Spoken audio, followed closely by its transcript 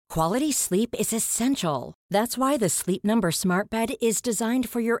Quality sleep is essential. That's why the Sleep Number Smart Bed is designed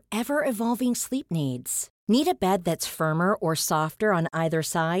for your ever-evolving sleep needs. Need a bed that's firmer or softer on either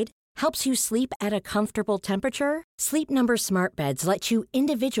side? Helps you sleep at a comfortable temperature? Sleep Number Smart Beds let you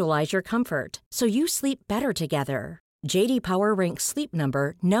individualize your comfort, so you sleep better together. J.D. Power ranks Sleep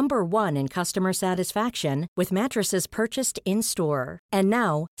Number number 1 in customer satisfaction with mattresses purchased in-store. And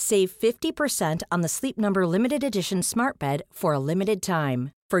now, save 50% on the Sleep Number Limited Edition Smart Bed for a limited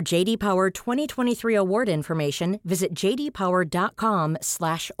time. For J.D. Power 2023 award information, visit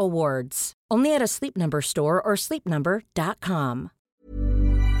jdpower.com/awards. Only at a Sleep Number store or sleepnumber.com.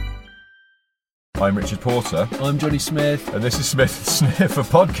 I'm Richard Porter. I'm Johnny Smith. And this is Smith and Sniff, a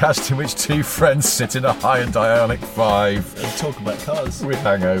podcast in which two friends sit in a high and Ioniq 5 and talk about cars with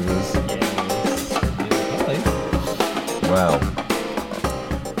hangovers. Yes. Well,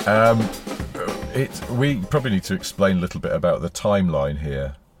 we probably need to explain a little bit about the timeline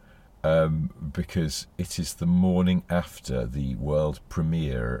here, because it is the morning after the world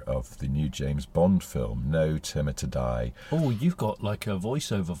premiere of the new James Bond film, No Timor to Die. Oh, you've got like a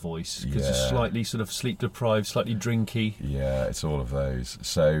voiceover voice, because Yeah. it's slightly sort of sleep-deprived, slightly drinky. Yeah, it's all of those.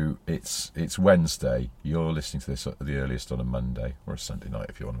 So it's Wednesday. You're listening to this at the earliest on a Monday or a Sunday night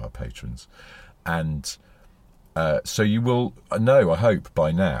if you're one of our patrons. And so you will know, I hope,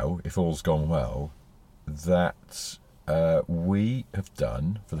 by now, if all's gone well, that we have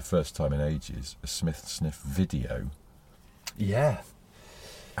done, for the first time in ages, a Smith and Sniff video. Yeah.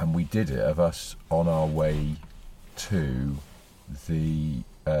 And we did it of us on our way to the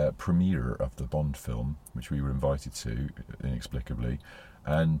premiere of the Bond film, which we were invited to, inexplicably.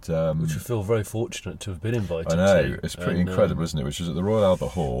 And Which I feel very fortunate to have been invited I know, to. it's pretty incredible, isn't it? Which was at the Royal Albert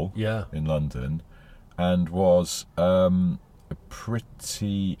Hall in London, and was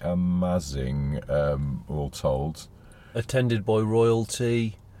pretty amazing, all told. Attended by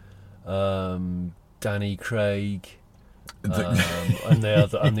royalty, Danny Craig, and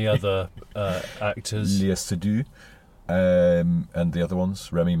the other actors. Léa Seydoux, and the other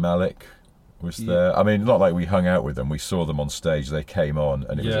ones, Remy Malek was there. I mean, not like we hung out with them. We saw them on stage. They came on,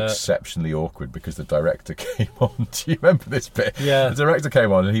 and it was exceptionally awkward because the director came on. Do you remember this bit? Yeah. The director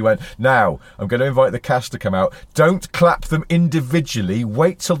came on, and he went, "Now, I'm going to invite the cast to come out. Don't clap them individually.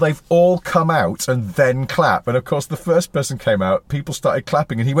 Wait till they've all come out, and then clap." And, of course, the first person came out. People started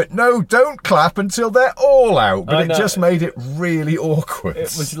clapping, and he went, "No, don't clap until they're all out." But it just made it really awkward.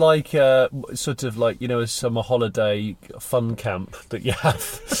 It was like sort of like, you know, a summer holiday fun camp that you have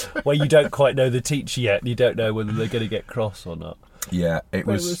where you don't quite know the teacher yet and you don't know whether they're going to get cross or not. Yeah, it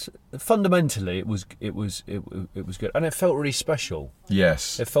was fundamentally it was good, and it felt really special.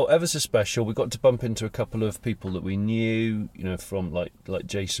 Yes, it felt ever so special. We got to bump into a couple of people that we knew, you know, from like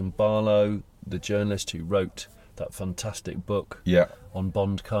Jason Barlow, the journalist who wrote that fantastic book on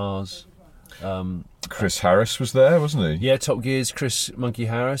Bond cars. Chris Harris was there, wasn't he? Yeah, Top Gear's Chris Monkey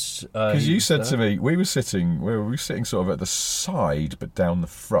Harris. Because you said to me, we were sitting sort of at the side, but down the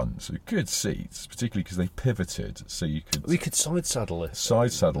front, so good seats, particularly because they pivoted, so we could side saddle it.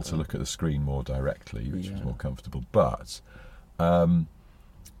 Side saddle to look at the screen more directly, which was more comfortable. But I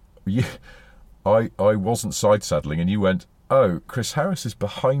wasn't side saddling, and you went, "Oh, Chris Harris is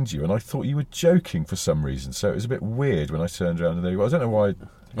behind you," and I thought you were joking for some reason. So it was a bit weird when I turned around and there you were. I don't know why.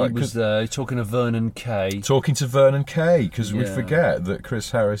 He was there talking to Vernon Kay. Because we forget that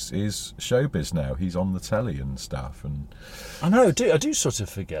Chris Harris is showbiz now. He's on the telly and stuff. And I know, I do sort of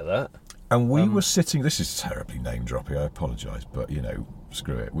forget that. And we were sitting. This is terribly name dropping. I apologise, but you know,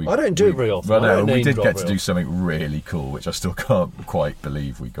 screw it. I don't do it very often. Well, no, we did get to do something really cool, which I still can't quite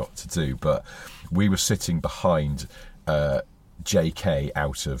believe we got to do. But we were sitting behind JK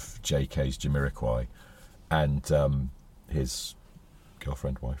out of JK's Jamiroquai, and his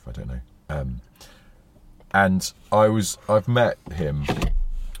girlfriend, wife, I don't know. And I've met him.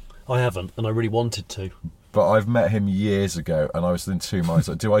 I haven't, and I really wanted to. But I've met him years ago, and I was in 2 minds.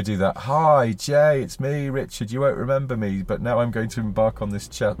 Like, do I do that? "Hi, Jay, it's me, Richard. You won't remember me, but now I'm going to embark on this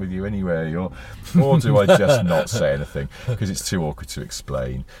chat with you anyway." Or do I just not say anything because it's too awkward to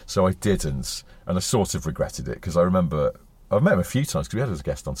explain? So I didn't, and I sort of regretted it because I remember I've met him a few times because we had him as a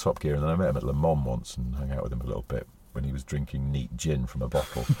guest on Top Gear, and then I met him at Le Mans once and hung out with him a little bit when he was drinking neat gin from a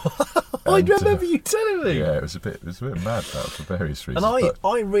bottle. I remember you telling me. Yeah, it was a bit mad that for various reasons. And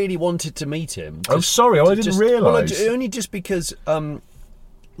I really wanted to meet him. Oh, sorry, I didn't realise. Well, only just because,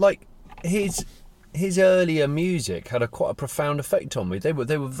 like his earlier music had quite a profound effect on me. They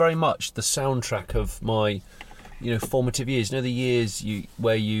were very much the soundtrack of my, you know, formative years. You know, the years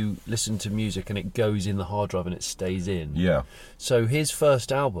where you listen to music and it goes in the hard drive and it stays in. Yeah. So his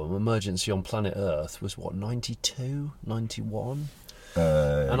first album, Emergency on Planet Earth, was what, 92, 91?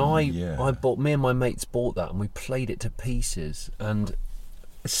 And yeah. me and my mates bought that, and we played it to pieces, and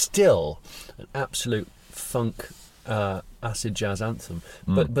still an absolute funk acid jazz anthem.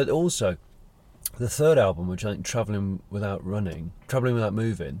 But also the third album, which I think Travelling Without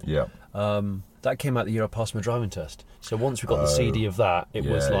Moving, Yeah. that came out the year I passed my driving test. So once we got the CD of that, it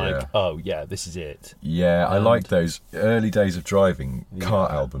was like, yeah. oh yeah, this is it. Yeah, I like those early days of driving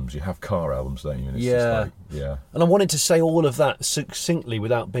car albums. You have car albums, don't you? And it's just like, yeah. And I wanted to say all of that succinctly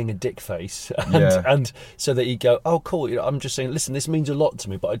without being a dick face, and so that you go, oh cool. You know, I'm just saying, listen, this means a lot to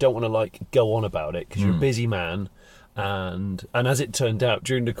me, but I don't want to like go on about it because you're a busy man. And as it turned out,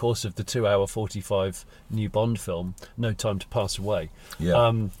 during the course of the 2-hour 45 new Bond film, No Time to Pass Away,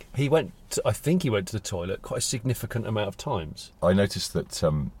 I think he went to the toilet quite a significant amount of times. I noticed that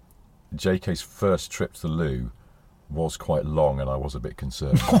JK's first trip to the loo was quite long, and I was a bit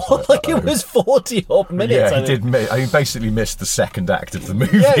concerned. Like it was 40 odd minutes. Yeah, he did. He basically missed the second act of the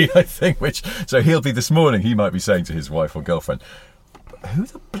movie, I think. So he'll be this morning. He might be saying to his wife or girlfriend, "Who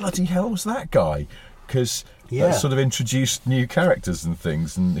the bloody hell was that guy?" Because that sort of introduced new characters and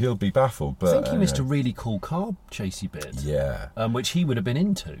things, and he'll be baffled. But I think he missed a really cool car chasey bit. Yeah, which he would have been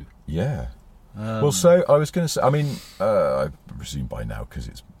into. Yeah. Well, so I was going to say, I mean, I presume by now, because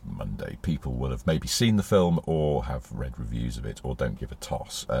it's Monday, people will have maybe seen the film or have read reviews of it or don't give a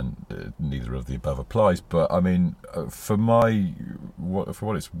toss, and neither of the above applies. But, I mean, for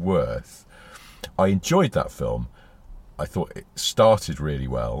what it's worth, I enjoyed that film. I thought it started really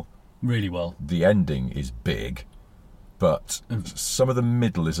well. Really well. The ending is big, but some of the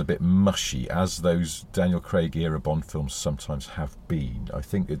middle is a bit mushy, as those Daniel Craig era Bond films sometimes have been. I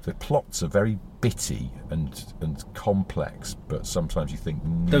think that the plots are very bitty and complex, but sometimes you think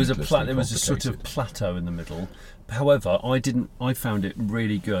there was a sort of plateau in the middle. However, I found it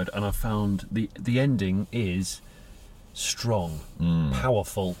really good, and I found the ending is strong,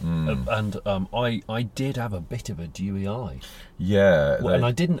 powerful, and I did have a bit of a dewy eye. Yeah, and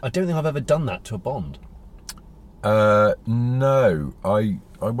I don't think I've ever done that to a Bond. No, I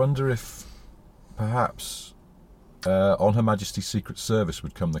wonder if perhaps On Her Majesty's Secret Service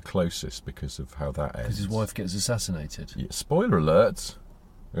would come the closest because of how that ends. Because his wife gets assassinated. Yeah, spoiler alert.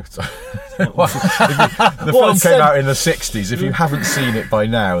 The film came out in the 60s. If you haven't seen it by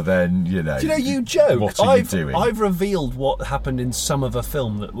now, then you know. Do you know, you joke. What are you doing? I've revealed what happened in some of a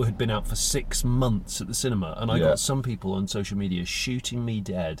film that had been out for 6 months at the cinema, and I got some people on social media shooting me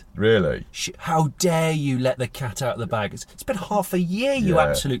dead. Really? How dare you let the cat out of the bag? It's been half a year, you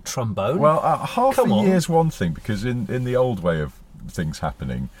absolute trombone. Well, half a year's one thing, because in the old way of things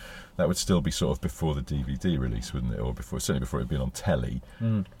happening, that would still be sort of before the DVD release, wouldn't it? Or certainly before it had been on telly.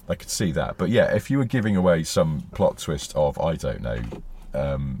 I could see that. But yeah, if you were giving away some plot twist of, I don't know,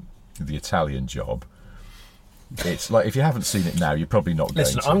 The Italian Job, it's like, if you haven't seen it now, you're probably not going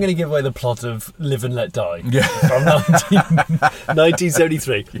to. Listen, I'm going to give away the plot of Live and Let Die from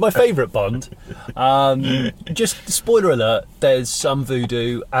 1973. My favourite Bond. Just spoiler alert, there's some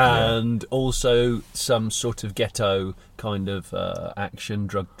voodoo and also some sort of ghetto kind of action,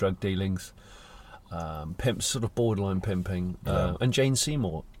 drug dealings, pimps, sort of borderline pimping, and Jane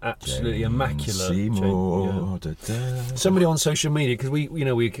Seymour, absolutely immaculate. Seymour, Somebody on social media, because we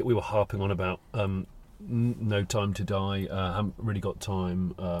were harping on about No Time to Die, haven't really got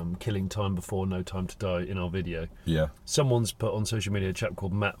time, killing time before No Time to Die in our video. Yeah. Someone's put on social media a chap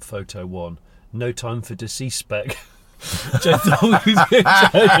called Matt Photo1, No Time for Deceased Spec. which I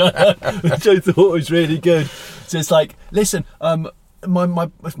thought was really good. So it's like, listen, my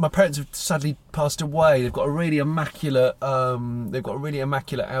parents have sadly passed away. They've got a really immaculate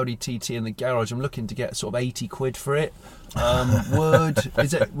Audi TT in the garage. I'm looking to get sort of 80 quid for it.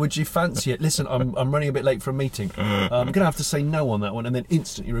 Would you fancy it? Listen, I'm running a bit late for a meeting. I'm gonna have to say no on that one, and then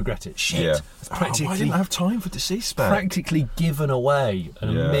instantly regret it. Shit. Yeah. I didn't have time for Deceased Spec. Practically given away a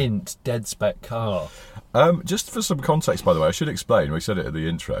mint dead spec car. Just for some context, by the way, I should explain. We said it at the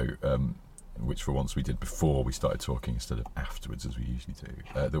intro, which for once we did before we started talking instead of afterwards, as we usually do.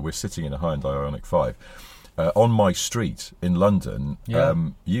 That we're sitting in a Hyundai Ioniq 5 on my street in London.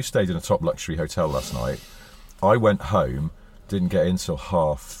 You stayed in a top luxury hotel last night. I went home, didn't get in till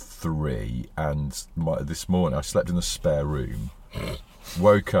 3:30, and this morning I slept in the spare room.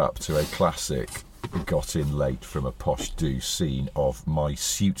 Woke up to a classic got in late from a posh do scene of my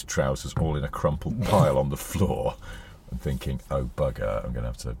suit trousers all in a crumpled pile on the floor, and thinking, oh bugger, I'm going to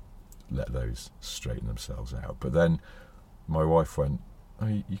have to let those straighten themselves out. But then my wife went, oh,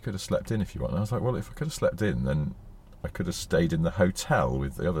 you could have slept in if you want. And I was like, well, if I could have slept in, then I could have stayed in the hotel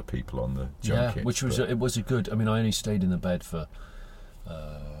with the other people on the junket. Yeah, it was a good. I mean, I only stayed in the bed for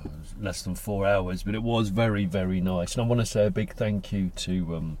less than 4 hours, but it was very, very nice. And I want to say a big thank you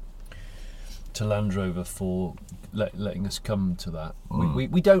to Land Rover for letting us come to that.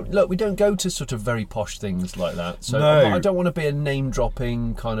 We don't go to sort of very posh things like that. So No. I don't want to be a name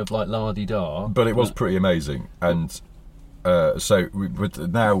dropping kind of like la-di-da. But it was pretty amazing, and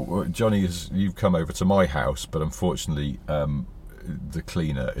now Johnny, you've come over to my house, but unfortunately the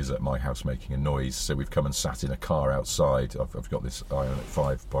cleaner is at my house making a noise, so we've come and sat in a car outside. I've got this Ioniq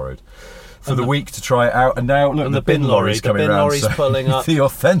 5 borrowed for the week to try it out, and now look, and the bin lorry's coming around, lorry's pulling up. the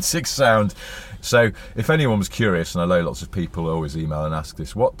authentic sound. So if anyone was curious, and I know lots of people always email and ask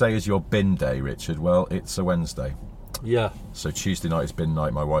this, what day is your bin day, Richard? Well, it's a Wednesday. Yeah. So Tuesday night is bin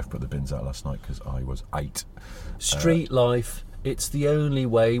night. My wife put the bins out last night because I was 8. Street life. It's the only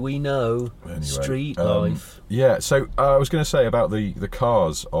way we know. Anyway, Street life. Yeah, so I was going to say about the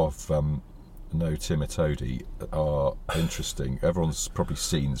cars of No Timotody are interesting. Everyone's probably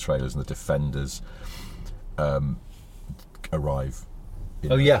seen the trailers, and the Defenders arrive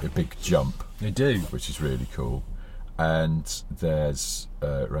in a big jump. They do. Which is really cool. And there's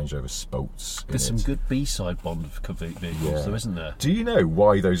Range Rover Sports. There's some good B-side Bond vehicles, though, isn't there? Do you know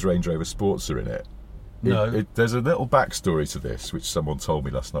why those Range Rover Sports are in it? No. There's a little backstory to this, which someone told me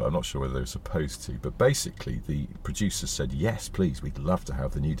last night. I'm not sure whether they were supposed to, but basically the producers said, yes, please, we'd love to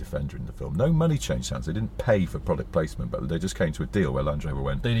have the new Defender in the film. No money changed hands. They didn't pay for product placement, but they just came to a deal where Land Rover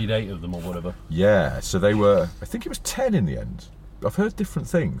went, they need 8 of them or whatever. Yeah, so they were, I think it was 10 in the end. I've heard different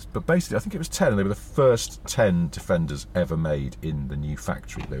things, but basically I think it was 10, and they were the first 10 Defenders ever made in the new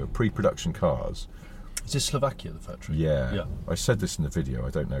factory. They were pre-production cars. Is this Slovakia, the factory? Yeah. I said this in the video.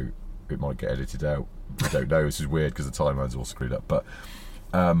 I don't know. It might get edited out. I don't know. This is weird because the timeline's all screwed up. But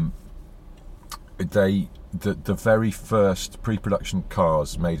the very first pre-production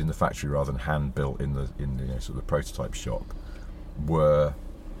cars made in the factory rather than hand built in the sort of the prototype shop were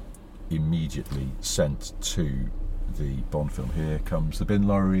immediately sent to the Bond film. Here comes the bin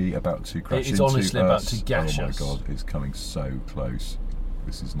lorry about to crash into us. It's honestly about to gash us. Oh my God! It's coming so close.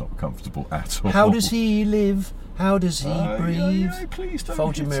 This is not comfortable at all. How does he live? How does he breathe? Please don't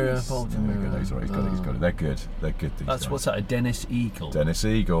Fold your hit mirror, us. fold your mirror. No, he's got it. They're good. These That's guys. what's that? A Dennis Eagle. Dennis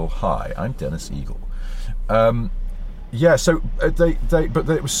Eagle. Hi, I'm Dennis Eagle. So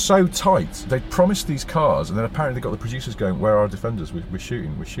it was so tight. They promised these cars, and then apparently they got the producers going, "Where are our Defenders? We're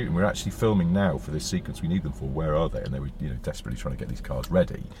shooting. We're actually filming now for this sequence. We need them for. Where are they?" And they were, desperately trying to get these cars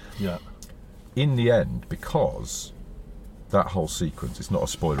ready. Yeah. In the end, because that whole sequence, it's not a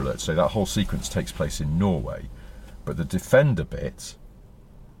spoiler alert, so that whole sequence takes place in Norway, but the Defender bit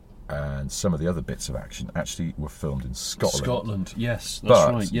and some of the other bits of action actually were filmed in Scotland. Scotland, yes,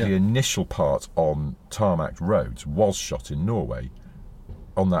 that's right. Yeah. The initial part on tarmac roads was shot in Norway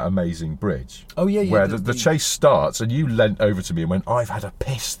on that amazing bridge. Oh yeah, where the chase starts, and you leant over to me and went, "I've had a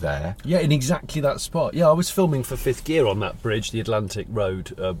piss there." Yeah, in exactly that spot. Yeah, I was filming for Fifth Gear on that bridge, the Atlantic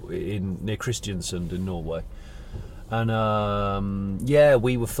Road, near Kristiansand in Norway. And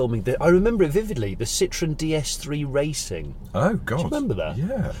we were filming. I remember it vividly. The Citroen DS3 Racing. Oh God! Do you remember that?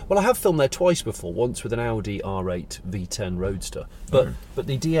 Yeah. Well, I have filmed there twice before. Once with an Audi R8 V10 Roadster, but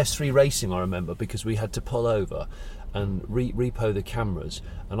the DS3 Racing I remember because we had to pull over and repo the cameras,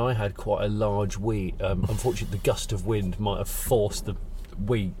 and I had quite a large wheel. Unfortunately, the gust of wind might have forced the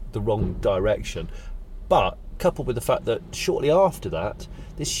wheel the wrong direction, but coupled with the fact that shortly after that,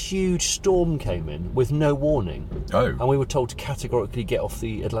 this huge storm came in with no warning. Oh. And we were told to categorically get off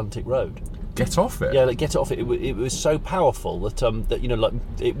the Atlantic Road. Get off it? Yeah, get off it. It was so powerful that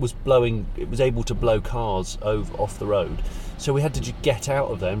it was able to blow cars off the road. So we had to get out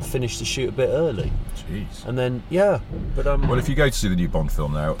of there and finish the shoot a bit early. Jeez. And then, well, if you go to see the new Bond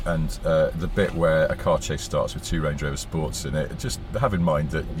film now, and the bit where a car chase starts with 2 Range Rover Sports in it, just have in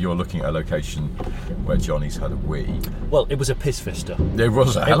mind that you're looking at a location where Johnny's had a wee. Well, it was a piss vista. It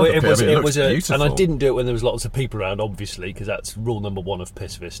was a hell of a piss. It was beautiful. And I didn't do it when there was lots of people around, obviously, because that's rule number 1 of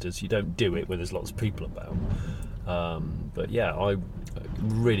piss vistas. You don't do it when there's lots of people about. But yeah,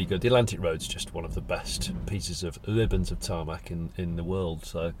 really good. The Atlantic Road's just one of the best pieces of ribbons of tarmac in the world.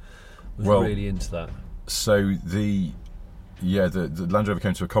 So I was really into that. So the Land Rover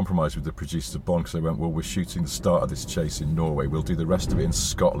came to a compromise with the producers of Bond because they went, well, we're shooting the start of this chase in Norway. We'll do the rest of it in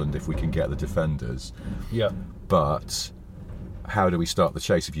Scotland if we can get the Defenders. Yeah. But how do we start the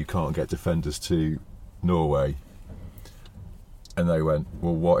chase if you can't get Defenders to Norway? And they went,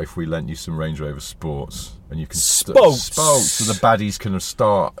 well, what if we lent you some Range Rover Sports and you can Sports, so the baddies can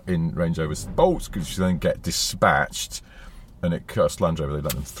start in Range Rover Sports because you then get dispatched and it cost Land Rover, they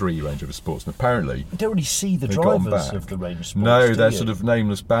lent them 3 Range Rover Sports, and apparently You don't really see the they got 'em drivers back. of the Range Sports. No, do they're you? sort of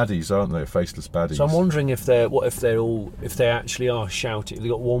nameless baddies, aren't they? Faceless baddies. So I'm wondering if they actually are shouting. They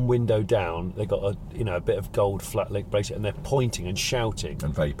got one window down. They got a bit of gold flat link bracelet, and they're pointing and shouting.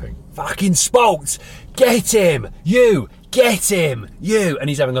 And vaping. Fucking Spokes, get him! You get him! You! And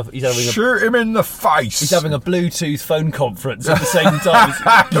he's having a Shoot him in the face. He's having a Bluetooth phone conference at the same time.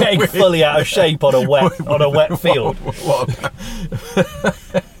 He's getting fully out of shape on a wet field.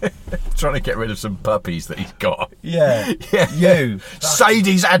 Trying to get rid of some puppies that he's got. Yeah. You.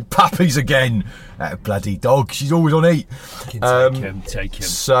 Sadie's had puppies again. That bloody dog. She's always on eat. Take him.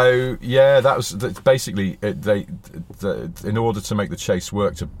 So yeah, basically in order to make the chase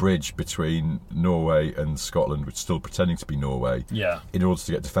work, to bridge between Norway and Scotland, which is still pretending to be Norway. Yeah. In order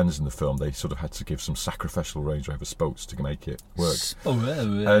to get defenders in the film, they sort of had to give some sacrificial Range Rover Spokes to make it work.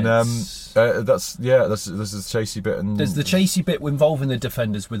 And this is the chasey bit. And there's the chasey bit involving the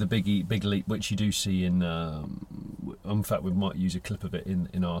defenders with a big leap, which you do see in. In fact, we might use a clip of it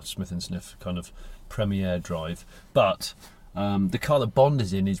in our Smith and Sniff kind of premiere drive. But the car that Bond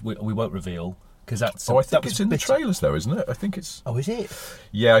is in is we won't reveal because that's. I think it's in the trailers though, isn't it? I think it's. Oh, is it?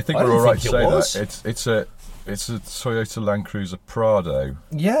 Yeah, I think we're all right to say was. that. It's a Toyota Land Cruiser Prado.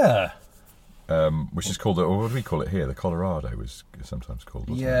 Yeah. Which is called, what do we call it here? The Colorado was sometimes called.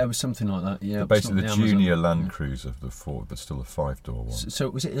 Yeah, it was something like that. Yeah, basically the junior Land Cruiser of the Ford, but still a 5-door one. So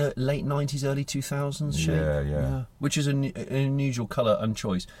was it late 90s, early 2000s shape? Yeah. Which is an unusual colour and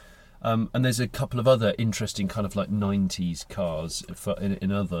choice. And there's a couple of other interesting kind of like 90s cars in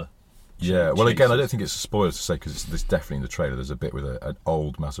other. Yeah, well, again, I don't think it's a spoiler to say because there's definitely in the trailer. There's a bit with an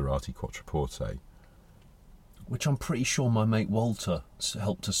old Maserati Quattroporte. Which I'm pretty sure my mate Walter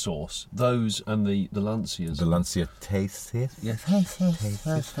helped to source. Those and the Lancias. The Lancia Tastes. Yes.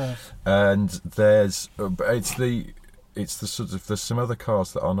 And there's it's the sort of, there's some other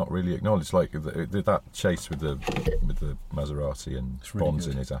cars that are not really acknowledged, like that chase with the Maserati and really Bond's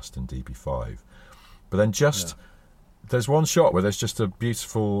good. in his Aston DB5. But then there's one shot where there's just a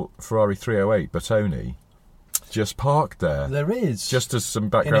beautiful Ferrari 308 Bertoni just parked there. There is. Just as some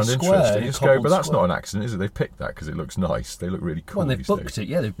background interest. And you just go, but that's not an accident, is it? They've picked that because it looks nice. They look really cool. Well, they've booked it.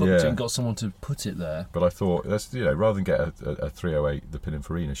 Yeah, they've booked it and got someone to put it there. But I thought, rather than get a 308, the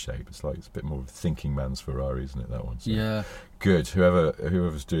Pininfarina shape, it's a bit more of a thinking man's Ferrari, isn't it, that one? So, yeah. Good.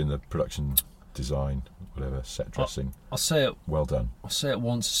 Whoever's doing the production design, whatever, set dressing. I'll say it. Well done. I'll say it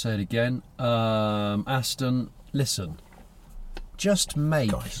once, I'll say it again. Aston, listen. Just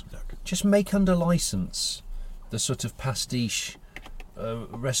make under license the sort of pastiche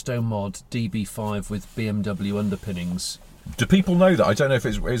resto mod DB5 with BMW underpinnings. Do people know that? I don't know if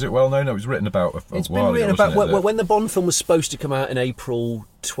is it well known. It was written about It's while been written ago, about when the Bond film was supposed to come out in April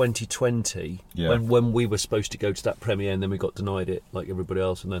 2020. Yeah. When we were supposed to go to that premiere and then we got denied it like everybody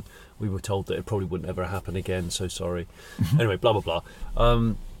else, and then we were told that it probably wouldn't ever happen again. So sorry. Anyway, blah blah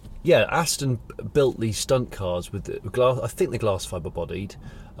blah. Yeah, Aston built these stunt cars with the glass. I think they're glass fibre bodied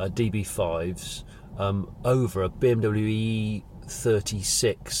DB5s. Over a BMW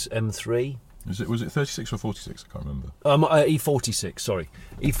E36 M3. Was it 36 or 46? I can't remember. E46, sorry.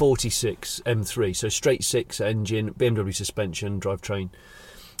 E46 M3. So straight 6 engine, BMW suspension, drivetrain,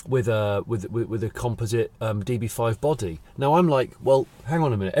 with a composite DB5 body. Now I'm like, well, hang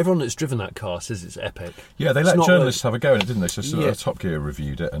on a minute. Everyone that's driven that car says it's epic. Yeah, they let journalists have a go in it, didn't they? So Top Gear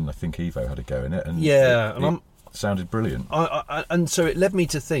reviewed it, and I think Evo had a go in it. And it sounded brilliant. And so it led me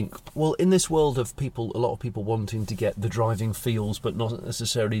to think, well, in this world of a lot of people wanting to get the driving feels but not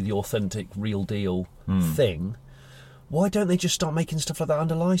necessarily the authentic real deal thing, why don't they just start making stuff like that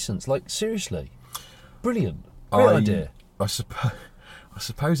under license? Like, seriously. Brilliant. Great idea. I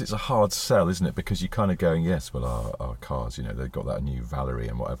suppose it's a hard sell, isn't it? Because you're kind of going, yes, well, our cars, they've got that new Valerie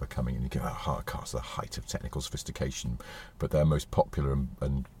and whatever coming, and you go, our cars are the height of technical sophistication, but their most popular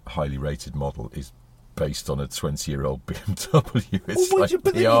and highly rated model is based on a 20-year-old BMW. It's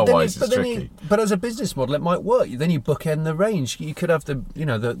PR-wise, it's tricky. But as a business model, it might work. Then you bookend the range. You could have the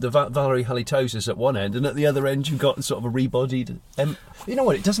Valerie Halitosis at one end, and at the other end you've got sort of a rebodied M. You know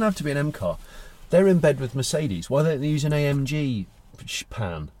what? It doesn't have to be an M car. They're in bed with Mercedes. Why don't they use an AMG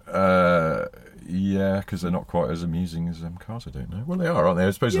pan? Yeah, because they're not quite as amusing as M cars. I don't know. Well, they are, aren't they?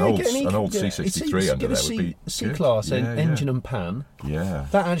 I suppose an old C63 under there would be C-class engine and pan. Yeah,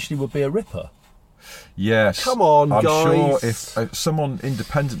 that actually would be a ripper. Yes. Come on, I'm guys. sure if someone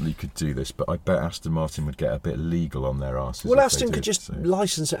independently could do this, but I bet Aston Martin would get a bit legal on their arses. Well, Aston could just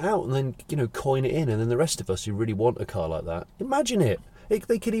license it out and then, coin it in, and then the rest of us who really want a car like that, imagine it.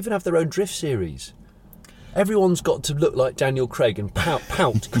 They could even have their own drift series. everyone's got to look like Daniel Craig and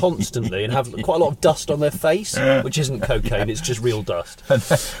pout constantly and have quite a lot of dust on their face, which isn't cocaine, it's just real dust.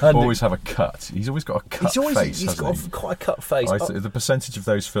 And always have a cut. He's always got a cut face. He's got quite a cut face. The percentage of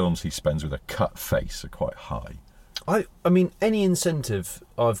those films he spends with a cut face are quite high. I mean, any incentive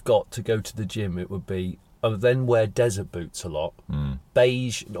I've got to go to the gym, it would be then wear desert boots a lot,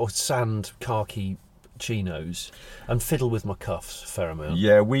 beige or sand khaki chinos, and fiddle with my cuffs a fair amount.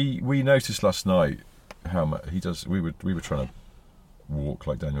 Yeah, we noticed last night how much he does. We were trying to walk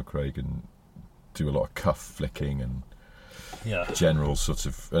like Daniel Craig and do a lot of cuff flicking and general sort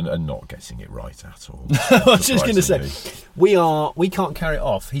of and not getting it right at all. I was just going to say we can't carry it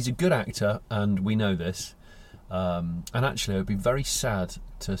off. He's a good actor, and we know this. And actually, it would be very sad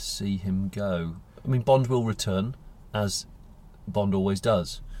to see him go. I mean, Bond will return, as Bond always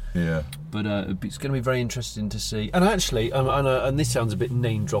does. Yeah. But it's going to be very interesting to see. And actually, and this sounds a bit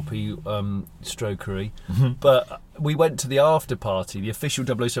name-droppy, strokery, but we went to the after party, the official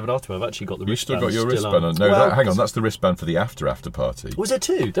 007 after party. I've actually got the wristband. You still got your wristband on? No, hang on, that's the wristband for the after party. Was there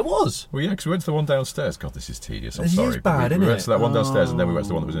two? There was? Well, yeah, because we went to the one downstairs. God, this is tedious. I'm This is sorry. bad, we isn't went it? to that one downstairs and then we went to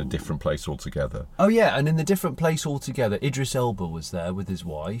the one that was in a different place altogether. Oh, yeah, and in the different place altogether, Idris Elba was there with his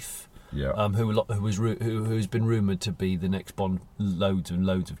wife. Yeah. Who's been rumoured to be the next Bond loads and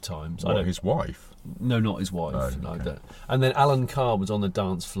loads of times. His wife? No, not his wife. Oh, No, okay. and then Alan Carr was on the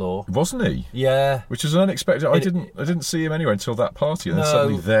dance floor. Wasn't he? Yeah, Which is unexpected. I didn't see him anywhere until that party, and then No.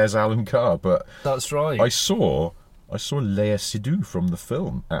 suddenly there's Alan Carr. But that's right. I saw Léa Seydoux from the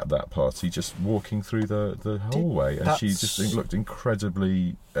film at that party, just walking through the hallway, and she just looked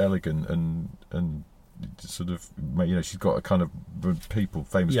incredibly elegant and sort of, you know, she's got a kind of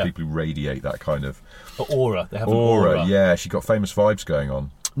famous people who radiate that kind of aura. They have an aura. Yeah, she got famous vibes going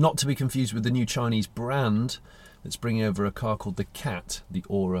on. Not to be confused with the new Chinese brand that's bringing over a car called the Cat, the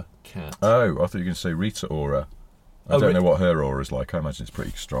Aura Cat. Oh, I thought you were going to say Rita Ora. I don't know what her aura is like. I imagine it's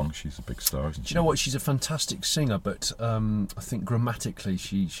pretty strong. She's a big star, isn't she? Do you know what? She's a fantastic singer, but I think grammatically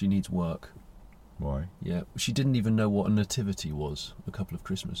she needs work. Why? Yeah, she didn't even know what a nativity was a couple of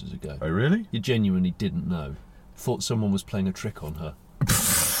Christmases ago. Oh, really? You genuinely didn't know. Thought someone was playing a trick on her.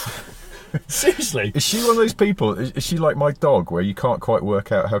 Seriously? Is she one of those people? Is she like my dog, where you can't quite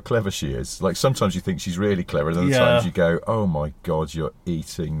work out how clever she is? Like sometimes you think she's really clever, and other times you go, "Oh my God, you're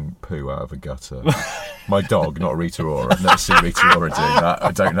eating poo out of a gutter." My dog, not Rita Ora. I've never seen Rita Ora doing that.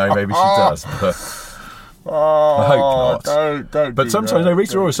 I don't know. Maybe she does, but. I hope not. Don't. But sometimes,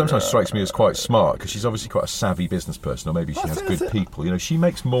 Rita Ora sometimes strikes me as quite smart, because she's obviously quite a savvy business person, or maybe she has good people. You know, she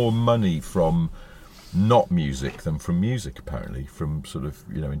makes more money from not music than from music, apparently, from sort of,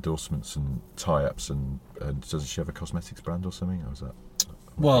 you know, endorsements and tie-ups, and doesn't she have a cosmetics brand or something? Or was that?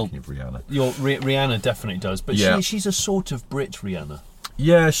 Well, thinking of Rihanna. Rihanna definitely does, but she's a sort of Brit Rihanna.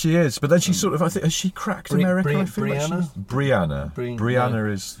 Yeah, she is. But then she sort of, I think, has she cracked America? I feel like Brianna?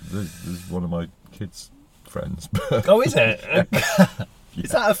 Brianna is one of my kids' friends. Oh, is it?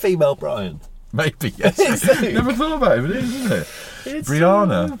 Is that a female Brian? Maybe, yes. Never thought about it, but it is, isn't it? It's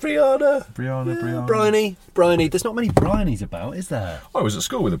Brianna. Brianna. Bryony. There's not many Bryonies about, is there? I was at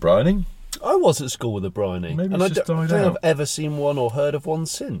school with a Bryony. I was at school with a Bryony. Maybe and it's just I died don't think out. I've ever seen one or heard of one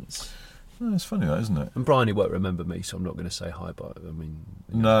since. Oh, it's funny that, isn't it? And Bryony won't remember me, so I'm not going to say hi, but I mean...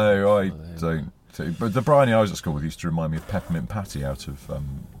 No, I don't. But the Bryony I was at school with used to remind me of Peppermint Patty out of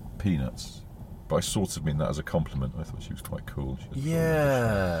Peanuts. But I sort of mean that as a compliment. I thought she was quite cool.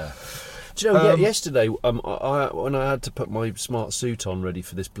 Yeah. Do you know, yesterday, when I had to put my smart suit on ready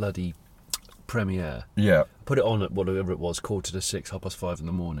for this bloody premiere, put it on at whatever it was, 6:45, 5:30 in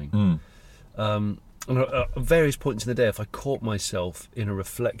the morning. And at various points in the day, if I caught myself in a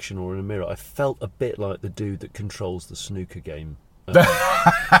reflection or in a mirror, I felt a bit like the dude that controls the snooker game.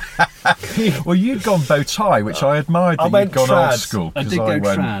 Well, you'd gone bow tie, which I admired that you'd gone old school, because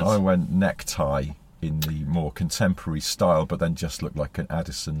I went necktie in the more contemporary style, but then just looked like an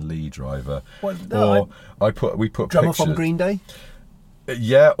Addison Lee driver. We put drummer pictures from Green Day.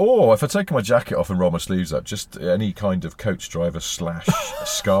 Yeah, or if I'd taken my jacket off and rolled my sleeves up, just any kind of coach driver /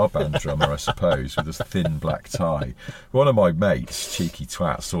 ska band drummer, I suppose, with a thin black tie. One of my mates, cheeky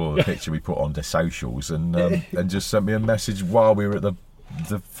twat, saw the picture we put on the socials and just sent me a message while we were at the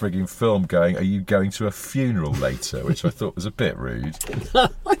frigging film going, "Are you going to a funeral later?" Which I thought was a bit rude.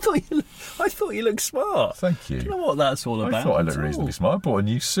 I thought you looked smart. Thank you. Do you know what that's all about? I thought I looked reasonably smart. I bought a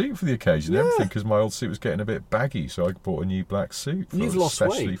new suit for the occasion and everything, because my old suit was getting a bit baggy, so I bought a new black suit. You've lost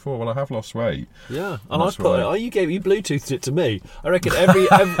weight. Well, I have lost weight. Yeah, and I've put it. You Bluetoothed it to me. I reckon every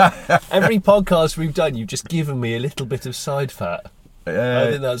podcast we've done, you've just given me a little bit of side fat. I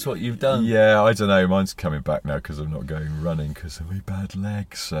think that's what you've done. Yeah, I don't know. Mine's coming back now because I'm not going running because of my bad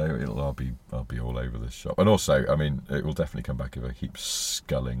legs. So I'll be all over the shop. And also, I mean, it will definitely come back if I keep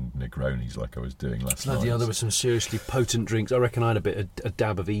sculling Negronis like I was doing last night. There were some seriously potent drinks. I reckon I had a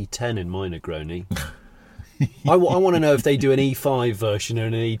dab of E10 in my Negroni. I want to know if they do an E5 version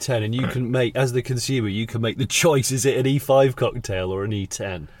and an E10, and you can make, as the consumer, you can make the choice: is it an E5 cocktail or an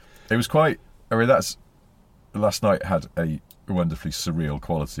E10? It was quite. I mean, last night had a wonderfully surreal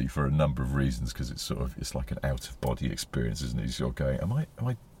quality for a number of reasons because it's like an out of body experience, isn't it? You're going, am I?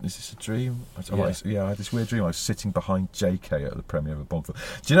 Is this a dream? I had this weird dream. I was sitting behind JK at the premiere of a Bond film.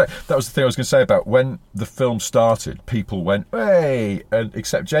 Do you know that was the thing I was going to say about when the film started? People went, "Hey!" and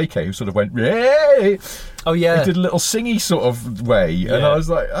except JK, who sort of went, "Hey!" Oh yeah, he did a little singy sort of way, and I was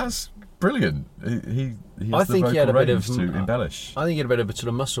like, "That's brilliant." He has the vocal range to embellish. I think he had a bit of a sort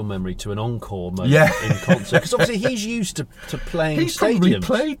of muscle memory to an encore moment in concert because obviously he's used to playing. He's probably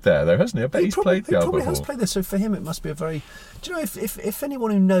played there though, hasn't he? I bet he's played the album. He probably has played there. So for him, it must be a very. Do you know if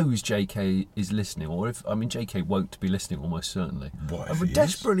anyone who knows JK is listening, or JK won't be listening almost certainly. I would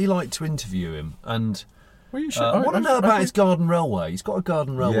desperately like to interview him and. Well, you should. I want to know about his garden railway. He's got a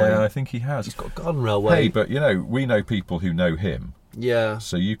garden railway. Yeah, I think he has. He's got a garden railway. Hey, but we know people who know him. Yeah.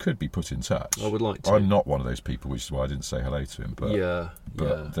 So you could be put in touch. I would like to. I'm not one of those people, which is why I didn't say hello to him.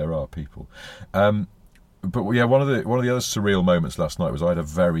 But there are people. But yeah, one of the other surreal moments last night was I had a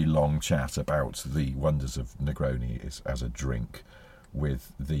very long chat about the wonders of Negroni as a drink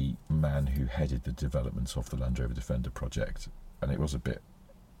with the man who headed the development of the Land Rover Defender project, and it was a bit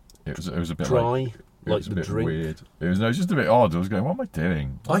dry. It was a bit weird. It was just a bit odd. I was going, what am I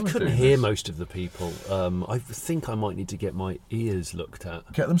doing? I couldn't hear most of the people. I think I might need to get my ears looked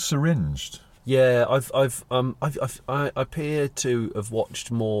at. Get them syringed. Yeah, I appear to have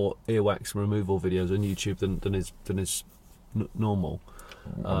watched more earwax removal videos on YouTube than is normal.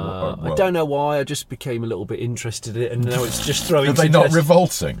 I don't know why. I just became a little bit interested in it, and now it's just throwing. Are they not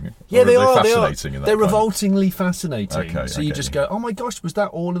revolting? Yeah, they are. Fascinating. They are. They're revoltingly fascinating. Okay, so you just go, oh my gosh, was that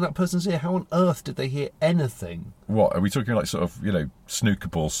all in that person's ear? How on earth did they hear anything? What are we talking like? Sort of, snooker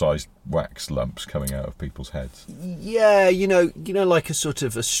ball sized wax lumps coming out of people's heads? Yeah, like a sort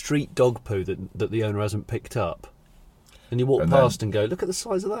of a street dog poo that the owner hasn't picked up, and you walk past and go, look at the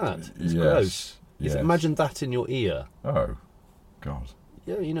size of that. It's gross. Yes. Imagine that in your ear. Oh, God.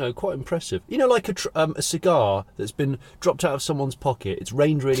 Yeah, quite impressive. Like a cigar that's been dropped out of someone's pocket. It's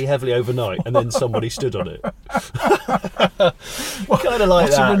rained really heavily overnight, and then somebody stood on it. Kind of like that.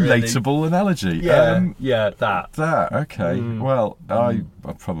 What's a relatable really. Analogy? That. Okay. Well, I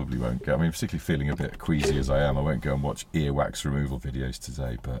probably won't go. I mean, particularly feeling a bit queasy as I am, I won't go and watch earwax removal videos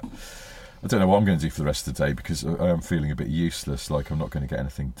today. But I don't know what I'm going to do for the rest of the day because I am feeling a bit useless. Like I'm not going to get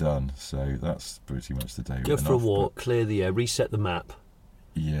anything done. So that's pretty much the day. Go for a walk, clear the air, reset the map.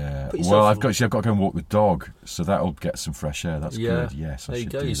 Yeah. Well, I've got to go and walk the dog, so that'll get some fresh air. That's good. Yes, I should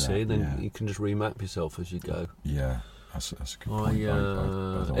do that. There you go. You see, then you can just remap yourself as you go. Yeah, that's a good point.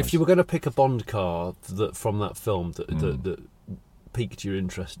 If you were going to pick a Bond car from that film that piqued your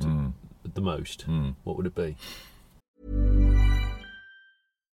interest the most, what would it be?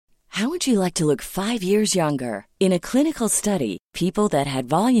 How would you like to look 5 years younger? In a clinical study, people that had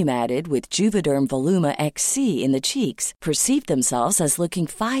volume added with Juvederm Voluma XC in the cheeks perceived themselves as looking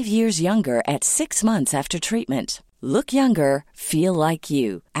 5 years younger at 6 months after treatment. Look younger, feel like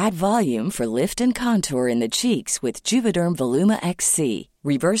you. Add volume for lift and contour in the cheeks with Juvederm Voluma XC.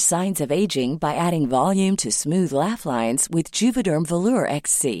 Reverse signs of aging by adding volume to smooth laugh lines with Juvederm Volure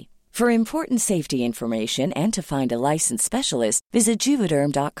XC. For important safety information and to find a licensed specialist, visit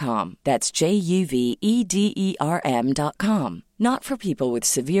Juvederm.com. That's JUVEDERM.com. Not for people with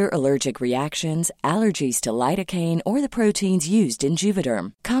severe allergic reactions, allergies to lidocaine, or the proteins used in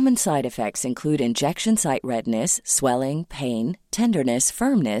Juvederm. Common side effects include injection site redness, swelling, pain, tenderness,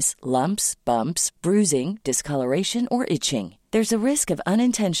 firmness, lumps, bumps, bruising, discoloration, or itching. There's a risk of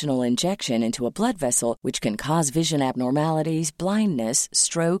unintentional injection into a blood vessel, which can cause vision abnormalities, blindness,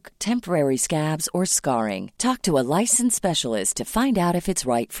 stroke, temporary scabs, or scarring. Talk to a licensed specialist to find out if it's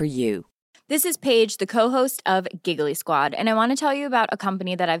right for you. This is Paige, the co-host of Giggly Squad, and I want to tell you about a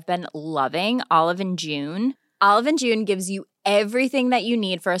company that I've been loving, Olive & June. Olive & June gives you everything that you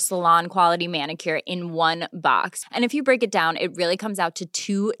need for a salon-quality manicure in one box. And if you break it down, it really comes out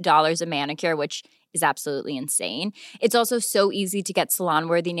to $2 a manicure, which is absolutely insane. It's also so easy to get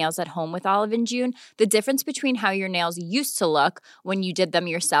salon-worthy nails at home with Olive & June. The difference between how your nails used to look when you did them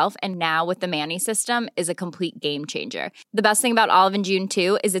yourself and now with the Mani system is a complete game changer. The best thing about Olive & June,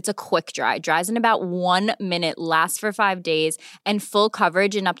 too, is it's a quick dry. Dries in about 1 minute, lasts for 5 days, and full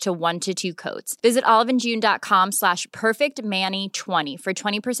coverage in up to 1 to 2 coats. Visit oliveandjune.com/perfectmani20 for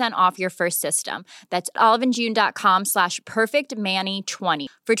 20% off your first system. That's oliveandjune.com/perfectmani20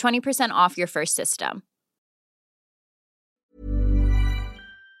 for 20% off your first system.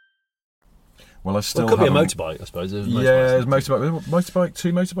 Well, I still Well, it could be a haven't- motorbike, I suppose. There's motorbike,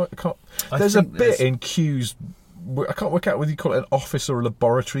 two motorbike. There's a bit in Q's. I can't work out whether you call it an office or a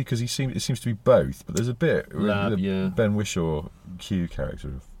laboratory because it seems to be both. But there's a bit. Lab, yeah. Ben Whishaw, Q character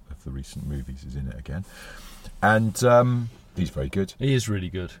of the recent movies, is in it again, and he's very good. He is really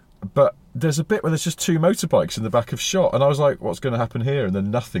good. But there's a bit where there's just 2 motorbikes in the back of shot, and I was like, "What's going to happen here?" And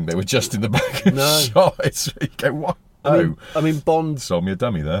then nothing. They were just in the back of shot. It's you go, what? I mean, Bond Sold me a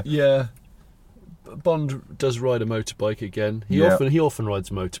dummy there. Yeah, Bond does ride a motorbike again. He often rides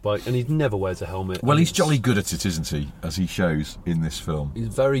a motorbike, and he never wears a helmet. Well, he's jolly good at it, isn't he? As he shows in this film. He's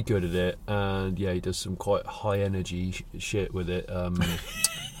very good at it, and yeah, he does some quite high energy shit with it.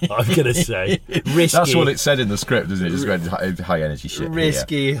 I'm gonna say risky. That's what it said in the script, isn't it? It's going high energy shit.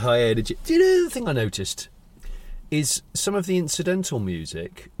 Risky, high energy. Do you know the thing I noticed? Is some of the incidental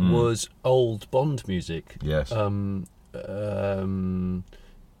music was old Bond music. Yes.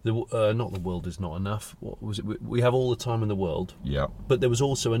 Not The World Is Not Enough. What was it? We Have All the Time in the World. Yeah. But there was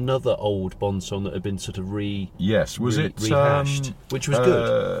also another old Bond song that had been sort of rehashed, which was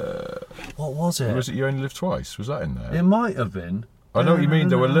good. What was it? Or was it You Only Live Twice? Was that in there? It might have been. I know what you mean.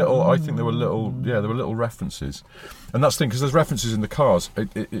 There were little. I think there were little. Yeah, there were little references, and that's the thing because there's references in the cars.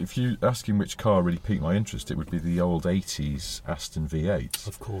 If you asking which car really piqued my interest, it would be the old '80s Aston V8,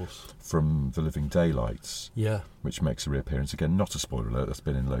 Of course. from The Living Daylights. Yeah. Which makes a reappearance again. Not a spoiler alert. That's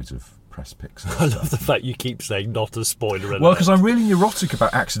been in loads of press pics. I love the fact you keep saying not a spoiler alert. Well, because I'm really neurotic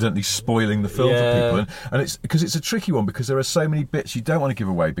about accidentally spoiling the film Yeah. for people, and it's because it's a tricky one because there are so many bits you don't want to give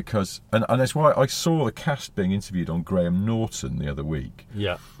away because, and that's why I saw the cast being interviewed on Graham Norton the other week,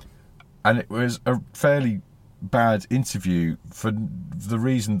 Yeah. and it was a fairly bad interview for the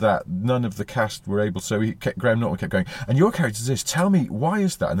reason that none of the cast were able. So Graham Norton kept going, and your character's this. Tell me why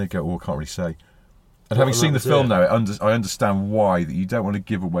is that? And they go, "Well, I can't really say." And having seen the film now, I understand why that you don't want to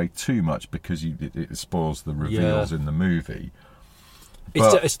give away too much because it spoils the reveals in the movie.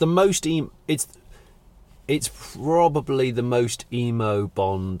 It's the most it's probably the most emo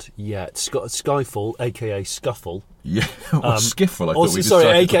Bond yet. Skyfall, aka Scuffle. Yeah, or Skiffle. I thought Also, we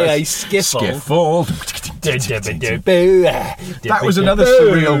sorry, decided aka Skiffle. Skiffle. That That was another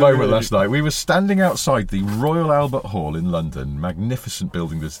surreal moment last night. We were standing outside the Royal Albert Hall in London, magnificent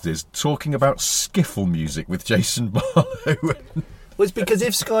building that it is, talking about skiffle music with Jason Barlow. Well, it's because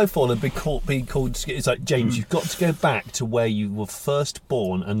if Skyfall had been called, it's like, James, you've got to go back to where you were first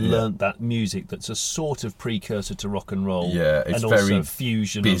born and learnt that music that's a sort of precursor to rock and roll. Yeah, it's and very also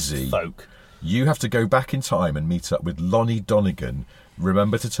fusion busy. of folk. You have to go back in time and meet up with Lonnie Donegan.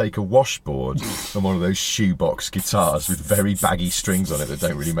 Remember to take a washboard and one of those shoebox guitars with very baggy strings on it that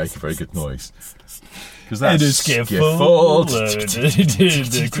don't really make a very good noise. Because that's Skiffle,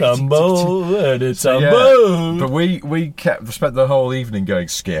 and a crumble, and a tumble. But we spent the whole evening going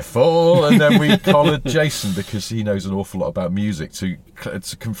Skiffle, and then we collared Jason because he knows an awful lot about music to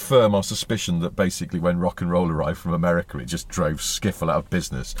confirm our suspicion that basically when rock and roll arrived from America, it just drove Skiffle out of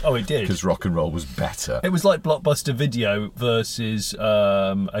business. Oh, it did. Because rock and roll was better. It was like Blockbuster Video versus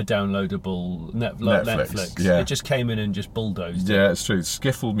a downloadable Netflix. Yeah. It just came in and just bulldozed it. Yeah, it's true.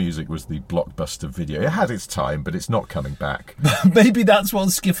 Skiffle music was the Blockbuster Video. It had its time, but it's not coming back. Maybe that's what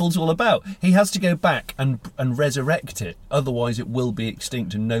Skiffle's all about. He has to go back and resurrect it. Otherwise, it will be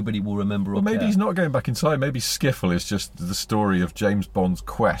extinct and nobody will remember or Well, maybe care. he's not going back in time. Maybe Skiffle is just the story of James Bond's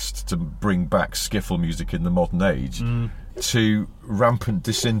quest to bring back Skiffle music in the modern age to rampant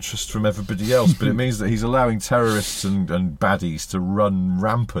disinterest from everybody else. But it means that he's allowing terrorists and baddies to run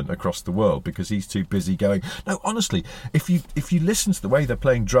rampant across the world because he's too busy going, no, honestly, if you listen to the way they're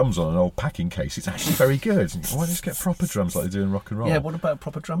playing drums on an old packing case, it's actually very good. Why don't you just get proper drums like they do in rock and roll? Yeah, what about a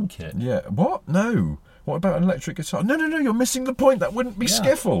proper drum kit? Yeah. What? No. What about an electric guitar? No, you're missing the point. That wouldn't be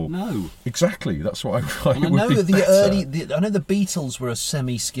Skiffle. No. Exactly. That's what I And I would know be that better. I know the Beatles were a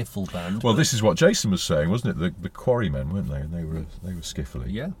semi-skiffle band. Well, this is what Jason was saying, wasn't it? The Quarrymen, weren't they? And they were skiffly.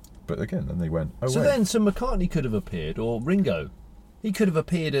 Yeah. But again, then they went, oh, So wait. then McCartney could have appeared, or Ringo. He could have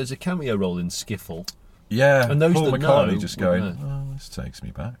appeared as a cameo role in Skiffle. Yeah, And those Paul that McCartney know just will going, know. oh, this takes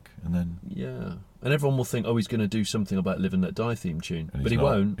me back. And then Yeah. And everyone will think, oh, he's going to do something about Live and Let Die theme tune. and But he's he not.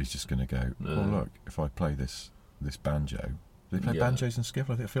 won't. He's just going to go, No. oh, look, if I play this banjo. They played Yeah. banjos and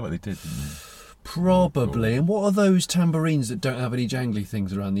skiffle? I feel like they did, didn't they? Probably. And what are those tambourines that don't have any jangly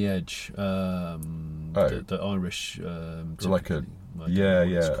things around the edge? The Irish. It's like a... typically. I don't Yeah, know what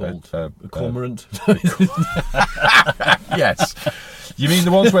it's yeah. called. A cormorant. Yes. You mean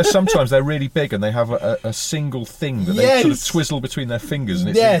the ones where sometimes they're really big and they have a single thing that they sort of Yes. twizzle between their fingers, and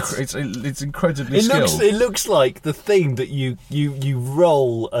it's Yes. it's incredibly skilled. It looks like the thing that you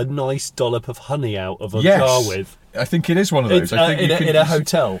roll a nice dollop of honey out of a jar with. I think it is one of those. It's, I think you in can a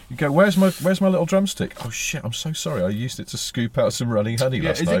hotel. You go, where's my little drumstick? Oh shit! I'm so sorry. I used it to scoop out some running honey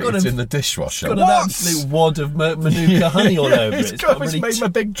last has it night. got It's a- in the dishwasher. Got an What? absolute wad of Manuka honey all over it. It's got it's made my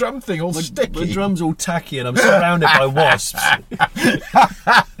big drum thing all sticky. The drum's all tacky and I'm surrounded by wasps.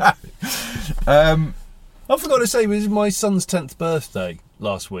 I forgot to say, it was my son's 10th birthday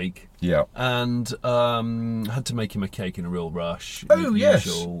last week. Yeah. And had to make him a cake in a real rush. Oh, yes.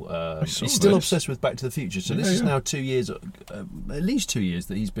 Usual. I saw He's still this. obsessed with Back to the Future. So this Yeah, is yeah. now 2 years, at least 2 years,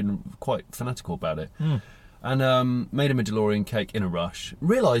 that he's been quite fanatical about it. Hmm. And made him a DeLorean cake in a rush.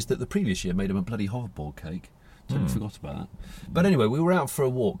 Realised that the previous year made him a bloody hoverboard cake. Totally forgot about that. But anyway, we were out for a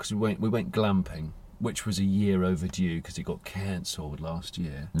walk because we went glamping, which was a year overdue because it got cancelled last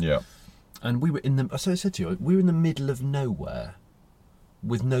year. Yeah. And we were in the... So I said to you, we were in the middle of nowhere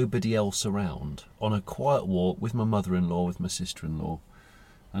with nobody else around on a quiet walk with my mother-in-law, with my sister-in-law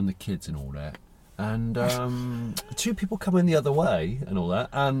and the kids and all that. And two people coming the other way and all that.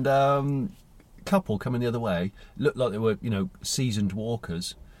 And a couple coming the other way looked like they were, seasoned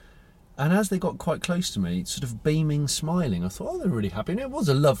walkers. And as they got quite close to me, sort of beaming, smiling, I thought, oh, they're really happy. And it was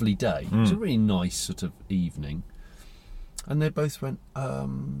a lovely day. It was a really nice sort of evening. And they both went,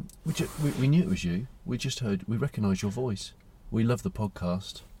 we knew it was you. We just heard, we recognised your voice. We love the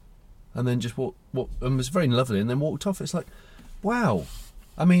podcast. And then just walked, and was very lovely, and then walked off. It's like, wow.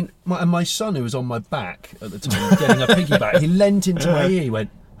 I mean, my son, who was on my back at the time, getting a piggyback, he leant into my ear, he went,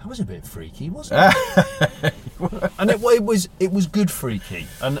 that was a bit freaky, wasn't it? And it was good freaky.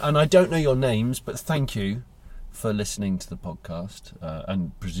 And I don't know your names, but thank you for listening to the podcast.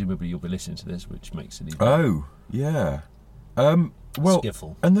 And presumably you'll be listening to this, which makes it even... Oh, yeah. Well,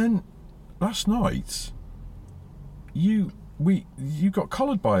 Skiffle. and then last night, you got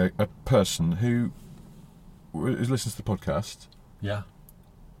collared by a person who listens to the podcast, Yeah.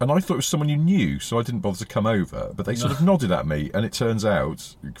 and I thought it was someone you knew, so I didn't bother to come over. But they sort of nodded at me, and it turns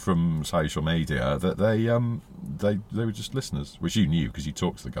out from social media that they were just listeners, which you knew because you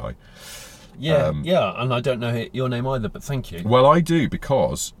talked to the guy. Yeah, and I don't know your name either, but thank you. Well, I do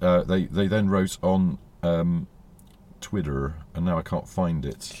because they then wrote on Twitter, and now I can't find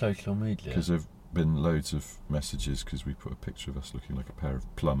it. Social media. Because there have been loads of messages because we put a picture of us looking like a pair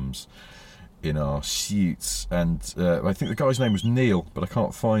of plums in our suits, and I think the guy's name was Neil, but I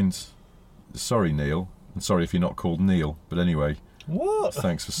can't find... Sorry, Neil, and sorry if you're not called Neil, but anyway, What?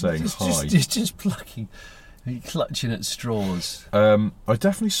 thanks for saying hi. Just plucking, clutching at straws. I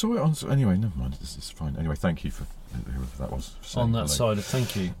definitely saw it on... Anyway, never mind, this is fine. Anyway, thank you for whoever that was. For saying On that hello. side of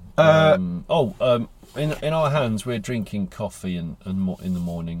thank you. In our hands, we're drinking coffee in the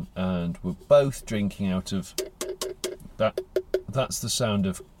morning, and we're both drinking out of that. That's the sound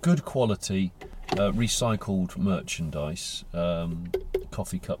of good quality, recycled merchandise,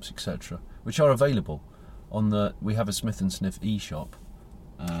 coffee cups, etc., which are available on the. We have a Smith and Sniff e-shop.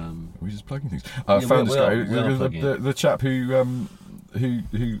 We're just plugging things. I found this guy, the chap who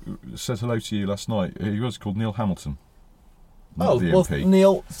said hello to you last night. He was called Neil Hamilton. Not the well, MP.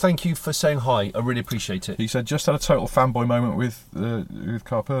 Neil, thank you for saying hi. I really appreciate it. He said, just had a total fanboy moment with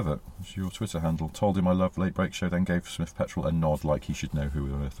Carl Pervert, which is your Twitter handle. Told him I love Late Break Show, then gave Smith Petrel a nod like he should know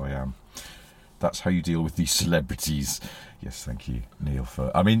who on earth I am. That's how you deal with these celebrities. Yes, thank you, Neil.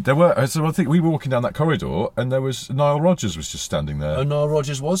 I mean, there were... So I think we were walking down that corridor, and there was... Nile Rodgers was just standing there. Oh, Nile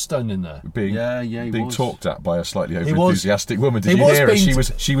Rodgers was standing there. Being he was. talked at by a slightly was. over-enthusiastic woman. Did He you was hear her? being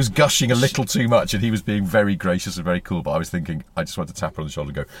She was gushing a little too much, and he was being very gracious and very cool. But I was thinking, I just wanted to tap her on the shoulder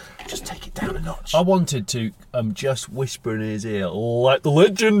and go, just take it down a notch. I wanted to just whisper in his ear, like the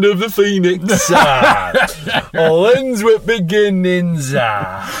legend of the Phoenix. All ends with beginnings.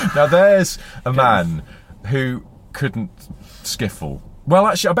 Now there's a man who couldn't skiffle. Well,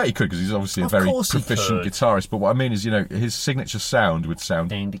 actually, I bet he could because he's obviously a Of very course he proficient could. guitarist. But what I mean is, his signature sound would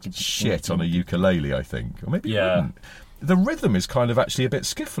sound shit on a ukulele, I think. Or maybe it Yeah. wouldn't. the rhythm is kind of actually a bit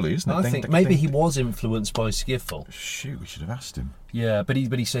skiffly, isn't it? I think maybe he was influenced by skiffle. Shoot, we should have asked him. Yeah, but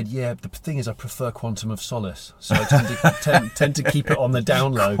he said, yeah, the thing is I prefer Quantum of Solace, so I tend to keep it on the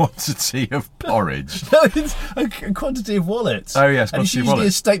down low. Quantity of porridge. No, it's a quantity of wallets. Oh, yes, and it's quantity of usually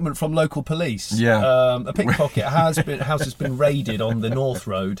wallets. a statement from local police. Yeah. A pickpocket house has been raided on the North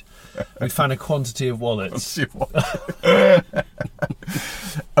Road. We found a quantity of wallets.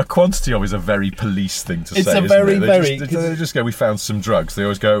 A quantity of is a very police thing to say. It's a isn't very, it? very- They just go, we found some drugs. They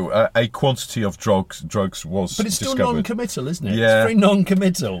always go, a quantity of drugs was But it's still discovered. non-committal, isn't it? Yeah. It's very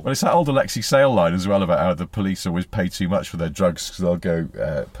non-committal. Well, it's that old Alexi Sale line as well about how the police always pay too much for their drugs because they'll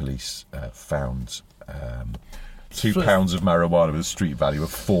go, police found 2 pounds of marijuana with a street value of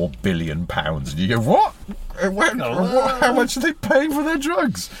 £4 billion. And you go, what? How much are they paying for their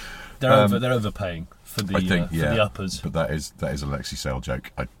drugs? They're overpaying for the I think, for the uppers. But that is a Alexi Sale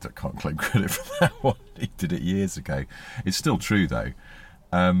joke. I can't claim credit for that one. He did it years ago. It's still true, though.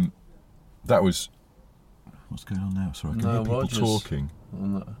 That was... What's going on now? Sorry, I can hear people talking.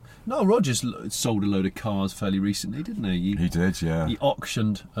 No, Rogers sold a load of cars fairly recently, didn't he? He did, yeah. He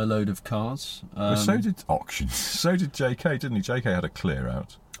auctioned a load of cars. But so did auctions. So did JK, didn't he? JK had a clear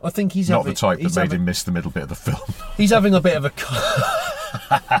out. I think he's Not the type that made him miss the middle bit of the film. He's having a bit of a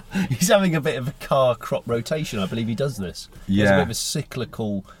car. He's having a bit of a car crop rotation. I believe he does this. He has a Yeah. bit of a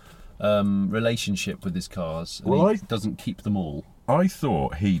cyclical relationship with his cars. And Well, he doesn't keep them all. I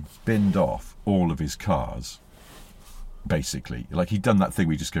thought he'd binned off all of his cars, basically. Like, he'd done that thing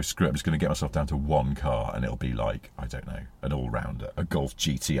where you just go, screw it, I'm just going to get myself down to one car and it'll be like, I don't know, an all-rounder, a Golf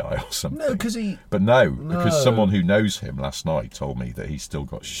GTI or something. No, because he... But because someone who knows him last night told me that he's still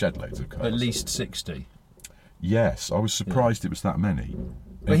got shed loads of cars. At least 60. Yes, I was surprised it was that many.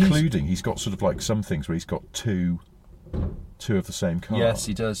 But including, he's got sort of like some things where he's got two of the same car. Yes,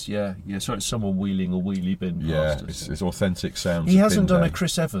 he does, yeah. So it's someone wheeling a wheelie bin Yeah, past us. it's authentic sounds. He of hasn't bin done day. a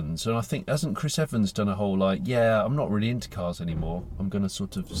Chris Evans, and I think, hasn't Chris Evans done a whole, like, yeah, I'm not really into cars anymore. I'm going to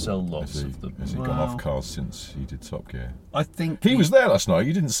sort of sell lots of them. Has he gone off cars since he did Top Gear? I think... He was there last night.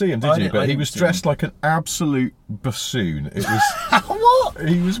 You didn't see him, did you? But he didn't was see dressed him. like an absolute bassoon. It was... What?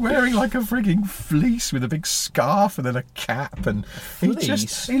 He was wearing like a frigging fleece with a big scarf and then a cap, and he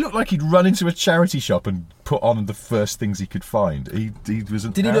looked like he'd run into a charity shop and put on the first things he could find. He was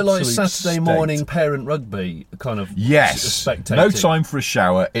an Did he look like absolute Saturday state. morning parent rugby kind of spectating? No time for a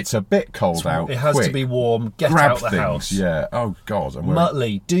shower. It's a bit cold out. It has Quick. to be warm. Get Grab out the things. house. Yeah. Oh God. I'm wearing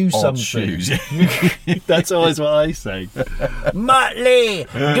Muttley, do odd something. shoes. That's always what I say. Muttley,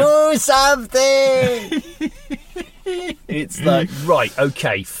 do something. It's like, right,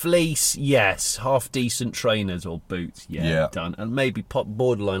 okay, fleece, yes, half decent trainers or boots, Yeah. done, and maybe pop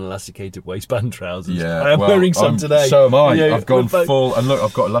borderline elasticated waistband trousers. Yeah. I am wearing some today. So am I. Yeah, I've gone we're both- full, and look,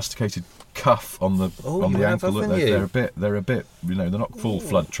 I've got elasticated cuff on the Oh, on you the have, ankle. Look, haven't you? they're a bit. You know, they're not full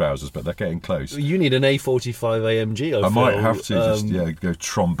flood trousers, but they're getting close. You need an A45 AMG. I might feel. have to just go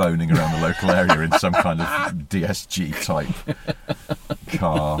tromboning around the local area in some kind of DSG type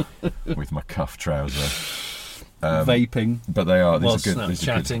car with my cuff trouser. Vaping. But they are. While These are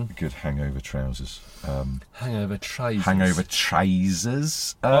Snapchatting. good hangover trousers. Hangover trousers. Hangover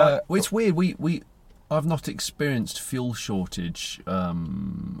trousers. Well, it's weird. I've not experienced fuel shortage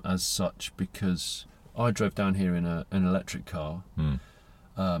as such because I drove down here in an electric car,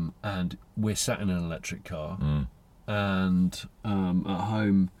 and we're sat in an electric car, and at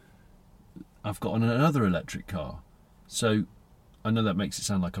home I've got another electric car. So I know that makes it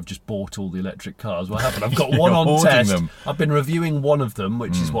sound like I've just bought all the electric cars. What happened? I've got one You're on hoarding test. them. I've been reviewing one of them,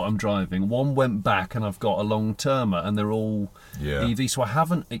 which is what I'm driving. One went back, and I've got a long-termer, and they're all EV. So I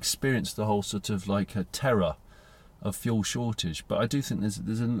haven't experienced the whole sort of like a terror of fuel shortage. But I do think there's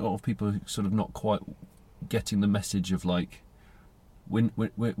a lot of people who sort of not quite getting the message of like when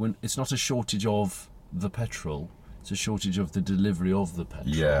it's not a shortage of the petrol, it's a shortage of the delivery of the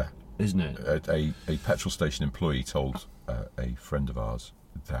petrol. Yeah. Isn't it? A petrol station employee told a friend of ours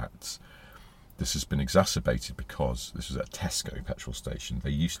that this has been exacerbated because this was at Tesco petrol station.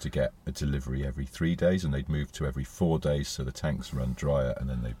 They used to get a delivery every 3 days, and they'd moved to every 4 days, so the tanks run drier, and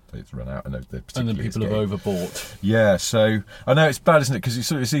then they'd run out, and then people have overbought. Yeah, so I know it's bad, isn't it? Because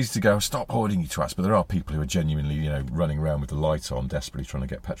it's easy to go, stop hoarding, you twats, but there are people who are genuinely, running around with the light on, desperately trying to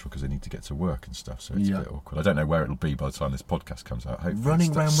get petrol because they need to get to work and stuff. So it's a bit awkward. I don't know where it'll be by the time this podcast comes out. Hopefully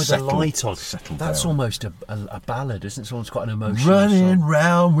Running around with the light on. That's down. almost a ballad, isn't it? Someone's quite an emotional Running song.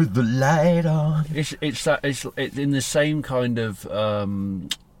 round with the light on. It's in the same kind of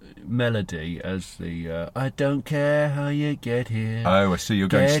melody as the I don't care how you get here. Oh, I see. You're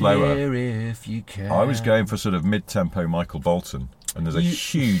going Get slower. here if you can. I was going for sort of mid-tempo Michael Bolton. And there's a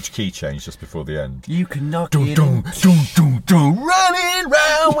huge key change just before the end. You can knock Dun, it dun, in. dun, dun, dun, running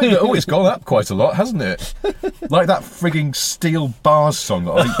round with it. Oh, it's gone up quite a lot, hasn't it? Like that frigging Steel Bars song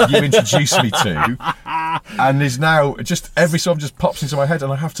that you introduced me to, and is now just every song just pops into my head,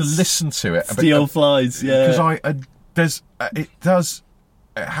 and I have to listen to it. Steel Flies, yeah. Because it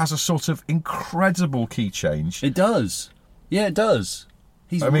has a sort of incredible key change. It does. Yeah, it does.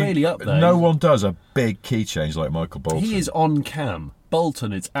 He's really up there. No one does a big key change like Michael Bolton. He is on cam.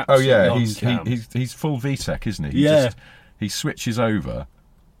 Bolton is absolutely on cam. He's full VTech, isn't he? He switches over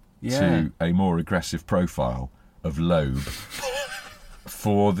to a more aggressive profile of Loeb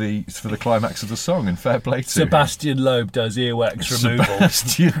for the climax of the song, and fair play to Sebastian Loeb does earwax removal.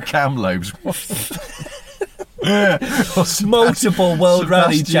 Sebastian Cam Loeb's Multiple World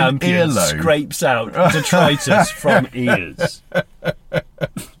Rally Sebastian champions Earlobe. scrapes out detritus from ears.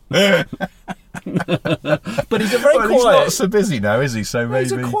 But he's a very He's quiet. not so busy now, is he? So maybe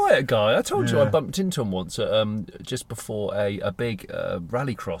He's a quiet guy. I told you I bumped into him once at, just before a big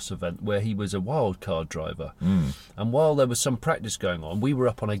rallycross event where he was a wildcard driver. And while there was some practice going on, we were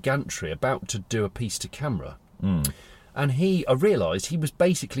up on a gantry about to do a piece to camera. And I realised he was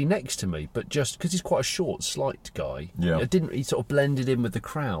basically next to me, but just because he's quite a short, slight guy, he sort of blended in with the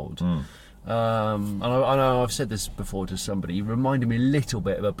crowd. And I know I've said this before to somebody. He reminded me a little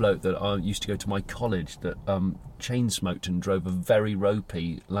bit of a bloke that I used to go to my college that chain smoked and drove a very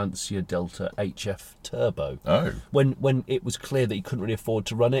ropey Lancia Delta HF Turbo. Oh. When it was clear that he couldn't really afford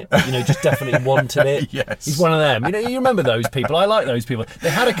to run it, just definitely wanted it. Yes. He's one of them. You remember those people? I like those people. They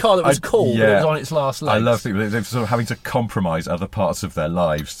had a car that was cool, but it was on its last legs. I love people. They're sort of having to compromise other parts of their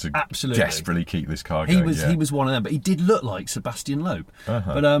lives to desperately keep this car going. He was one of them, but he did look like Sebastian Loeb.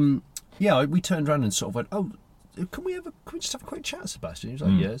 But we turned around and sort of went, "Oh, can we just have a quick chat, Sebastian?" He was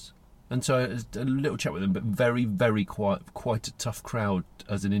like, "Yes." And so I had a little chat with him, but very, very quite a tough crowd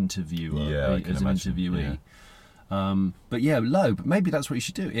as an interviewer, as an interviewee. Yeah. But Loeb, maybe that's what you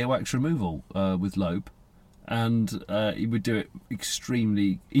should do: earwax removal with Loeb, and he would do it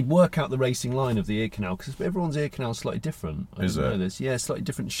extremely. He'd work out the racing line of the ear canal because everyone's ear canal is slightly different. I didn't know this. Yeah, slightly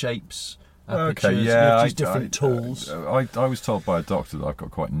different shapes. Okay, different tools. I was told by a doctor that I've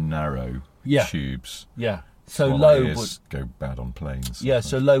got quite narrow tubes. Yeah. So Loeb would go bad on planes. Yeah,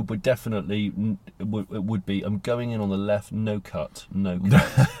 so Loeb would definitely would be. I'm going in on the left, no cut. 90.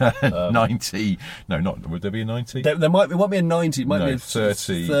 No, not. Would there be a 90? There might be. It won't be a 90. It might be a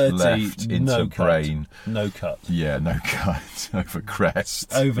 30 left into no brain. Cut. No cut. Yeah, no cut over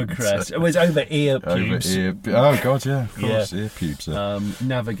crest. Over crest. It was over ear pubes. Oh God, yeah, of course, ear pubes.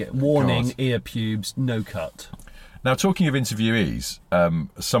 Navigate. Warning: ear pubes, no cut. Now, talking of interviewees,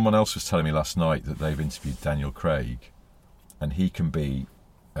 someone else was telling me last night that they've interviewed Daniel Craig, and he can be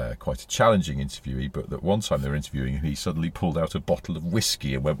quite a challenging interviewee, but that one time they were interviewing him, he suddenly pulled out a bottle of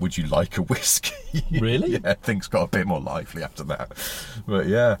whiskey and went, "Would you like a whiskey?" Really? Yeah, things got a bit more lively after that. But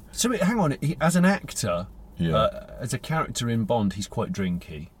yeah. So hang on, as an actor... as a character in Bond, he's quite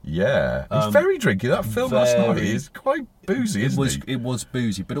drinky. Yeah, he's very drinky. That film last night is quite boozy, isn't he? It was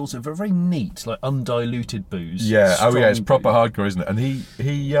boozy, but also very neat, like undiluted booze. Yeah, it's Strong proper booze. hardcore, isn't it? And he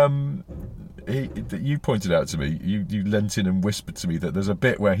you pointed out to me, you leant in and whispered to me that there's a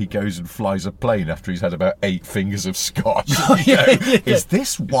bit where he goes and flies a plane after he's had about 8 fingers of scotch. Is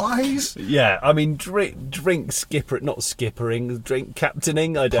this wise? Yeah, I mean, drink skippering, drink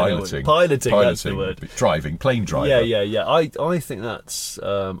captaining, I don't know. Piloting, that's the word. Driving, plane driver. Yeah. I think that's,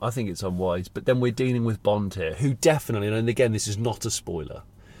 I think it's unwise. But then we're dealing with Bond here, who definitely, and again, this is not a spoiler,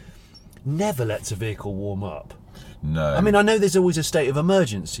 never lets a vehicle warm up. No. I mean, I know there's always a state of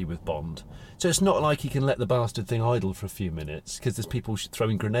emergency with Bond, so it's not like he can let the bastard thing idle for a few minutes because there's people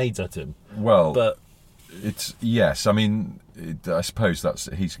throwing grenades at him. Well, but it's yes. I mean, I suppose that's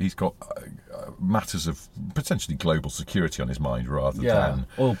he's got matters of potentially global security on his mind rather than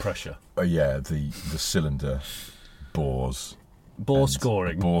oil pressure. The cylinder bores. Bore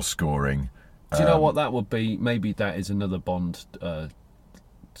scoring. Bore scoring. Do you know what that would be? Maybe that is another Bond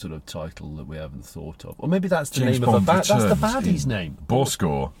sort of title that we haven't thought of, or maybe that's the James name Bond of a that's the Returns baddie's name. Bore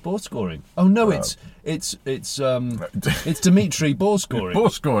score. Bore scoring. Oh no, it's Dimitri Bore scoring. Bore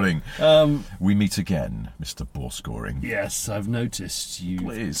scoring. We meet again, Mr. Bore scoring. Yes, I've noticed you.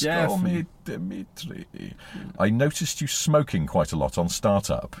 Please call me Dimitri. I noticed you smoking quite a lot on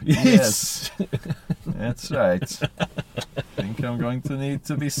Startup. Yes. That's right. I think I'm going to need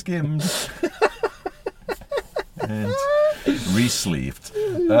to be skimmed. And re-sleeved.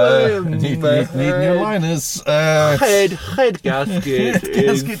 Need new liners. Head gasket.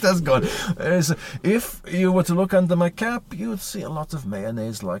 Gasket has gone. If you were to look under my cap, you would see a lot of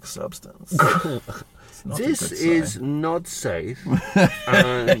mayonnaise-like substance. This is not safe,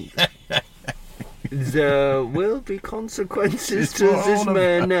 and there will be consequences to this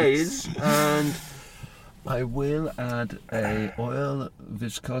mayonnaise. And I will add a oil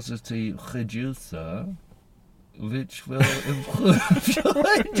viscosity reducer, which will improve.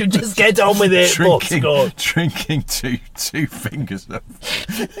 You just get on with it. Drinking two fingers of.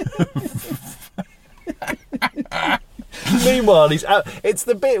 Meanwhile, he's out. It's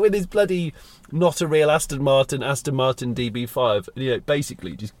the bit with his bloody not a real Aston Martin DB5. You know,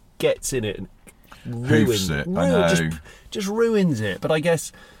 basically just gets in it and ruins it. I know. Just ruins it. But I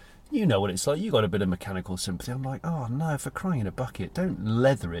guess you know what it's like. You got a bit of mechanical sympathy. I'm like, oh no, for crying in a bucket, don't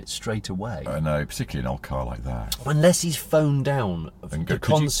leather it straight away. I know, particularly an old car like that. Unless he's phoned down And the go, could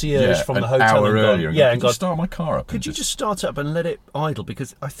you- concierge yeah, from an the hotel hour and gone, earlier. yeah, Could and you gone, start my car up? could you just start it up and let it idle?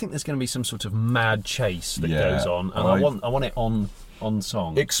 Because I think there's going to be some sort of mad chase that Yeah, goes on, and I want it on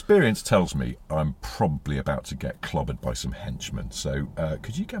song. Experience tells me I'm probably about to get clobbered by some henchmen. So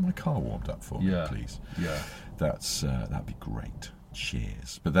could you get my car warmed up for me, please? Yeah. That'd be great.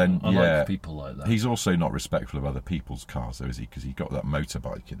 Cheers. But then, I like people like that. He's also not respectful of other people's cars, though, is he? Because he got that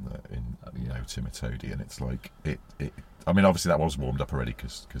motorbike in Timatodi, and it's like it. I mean, obviously that was warmed up already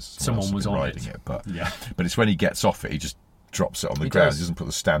because Someone was on riding it. But Yeah. but it's when he gets off it, he just drops it on the He ground. does. He doesn't put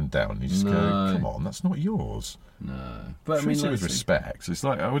the stand down. He just go, come on, that's not yours. No, but I mean, Treat it with let's see. respect. It's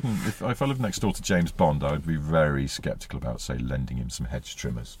like I wouldn't. If I lived next door to James Bond, I would be very sceptical about, say, lending him some hedge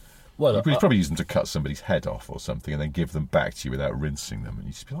trimmers. Well, He'd probably use them to cut somebody's head off or something, and then give them back to you without rinsing them. And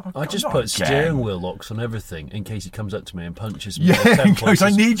you just be like, oh, I just not put again. steering wheel locks on everything in case he comes up to me and punches me. Yeah, in the and temple. goes, I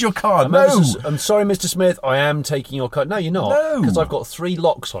need your car. No. I'm sorry, Mr. Smith. I am taking your car. No, you're not. No. Because I've got 3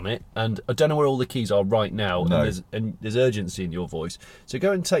 locks on it, and I don't know where all the keys are right now. No. And there's urgency in your voice. So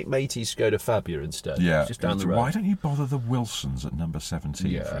go and take matey's Skoda Fabia instead. Yeah. Just down the road. Why don't you bother the Wilsons at number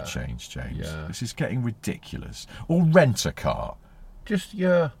 17 for a Yeah. change, James? Yeah. This is getting ridiculous. Or rent a car. Just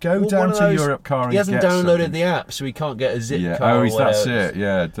Go Well, down one of to those- Europe car and He hasn't get downloaded something. the app, so he can't get a zip Yeah. car. Oh, or that's whatever. it.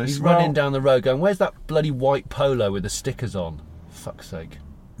 Yeah. He's running down the road going, "Where's that bloody white Polo with the stickers on?" Fuck's sake.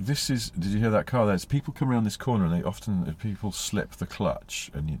 This is. Did you hear that car? There's people come around this corner, and people slip the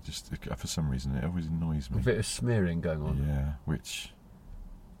clutch, and you just for some reason it always annoys A me. bit of smearing going on. Yeah, which,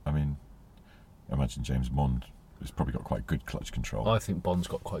 I mean, I imagine James Bond has probably got quite good clutch control. I think Bond's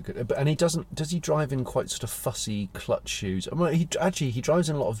got quite good, and he doesn't. Does he drive in quite sort of fussy clutch shoes? I mean, he drives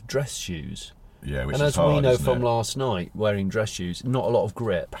in a lot of dress shoes. Yeah, which And is as hard, we know isn't from it? last night, wearing dress shoes, not a lot of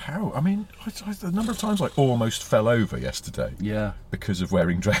grip. How? I mean, the number of times I almost fell over yesterday Yeah. because of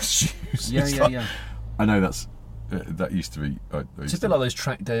wearing dress shoes. Yeah, It's yeah, like- yeah. I know that used to be. It's a bit like those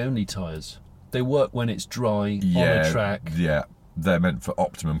track day only tyres. They work when it's dry on a track. Yeah, they're meant for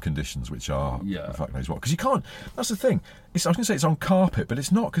optimum conditions, which are fuck knows what. Because you can't. That's the thing. I was going to say it's on carpet, but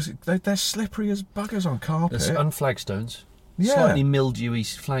it's not because they're slippery as buggers on carpet. And flagstones. Yeah. Slightly mildewy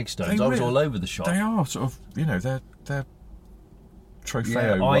flagstones. They I was really- all over the shop. They are sort of, they're Trofeo,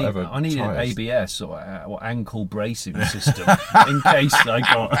 Yeah, whatever. I needed an tyres. ABS or ankle bracing system in case I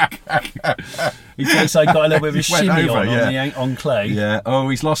got a little bit of a He went shimmy over, on clay. Yeah. Oh,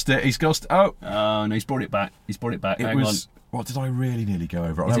 he's lost it. He's lost. Oh, Oh no, he's brought it back. it Hang was. What did I really nearly go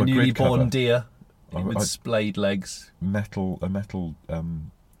over? on. It's Oh, a newly grid cover. born deer with I- splayed legs. A metal,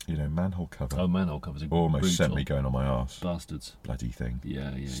 manhole cover. Oh man, covers a Almost brutal sent me going on my arse. bastards. Bloody thing.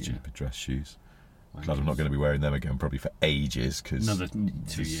 Yeah, yeah, Stupid dress shoes. yeah. Glad I'm not going to be wearing them again probably for ages because Another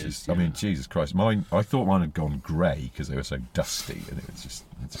 2 years. I mean, Jesus Christ, I thought mine had gone grey because they were so dusty, and it was just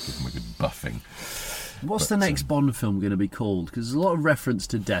I had to give them a good buffing. What's the next Bond film going to be called? Because there's a lot of reference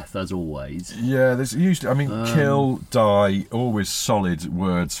to death, as always. Yeah, there's usually, I mean, kill, die, always solid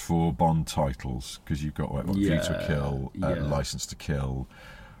words for Bond titles because you've got View to Kill, License to Kill,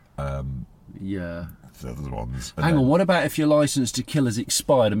 Yeah. the other ones. And Hang then- on, what about if your license to kill has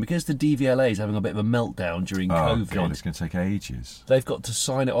expired and because the DVLA is having a bit of a meltdown during Oh COVID, God, it's going to take ages. they've got to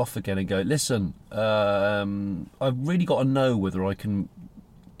sign it off again and go, listen, I've really got to know whether I can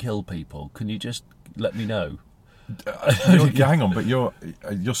kill people. Can you just let me know? Hang on, but you're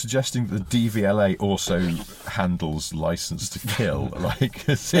suggesting that the DVLA also handles license to kill, like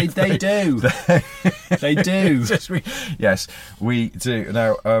as if They do. They do. Yes, we do.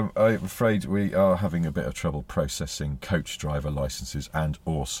 Now, I'm afraid we are having a bit of trouble processing coach driver licences and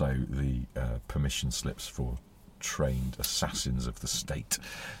also the permission slips for trained assassins of the state.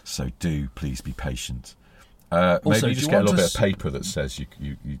 So do please be patient. Also, Maybe do you just you get a want little to bit of paper that says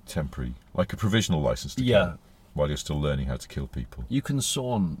you temporary, like a provisional license to Yeah. kill. while you're still learning how to kill people. You can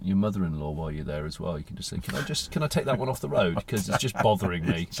sawn your mother-in-law while you're there as well. You can just say, can I take that one off the road, because it's just bothering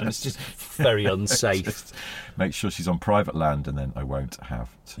me and it's just very unsafe. Just make sure she's on private land, and then I won't have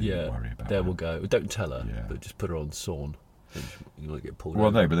to worry about there her. we'll go. Don't tell her, Yeah. but just put her on sawn. You won't get pulled Well,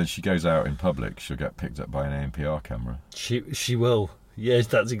 over. no, but then she goes out in public, she'll get picked up by an ANPR camera. She will. Yes,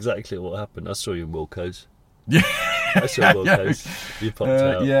 that's exactly what happened. I saw you in Wilco's. Yeah. I saw Wilco's. You popped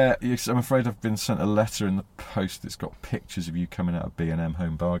out. Yeah, yes, I'm afraid I've been sent a letter in the post that's got pictures of you coming out of B&M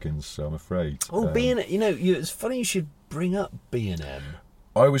Home Bargains, so I'm afraid. Oh, B&M, it's funny you should bring up B&M.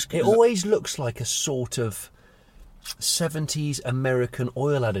 It always looks like a sort of 70s American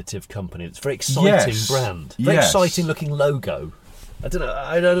oil additive company. It's a very exciting brand. Very exciting looking logo. I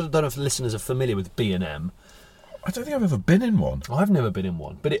don't know if listeners are familiar with B&M. I don't think I've ever been in one. I've never been in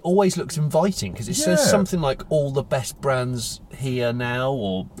one, but it always looks inviting because it says something like all the best brands here now,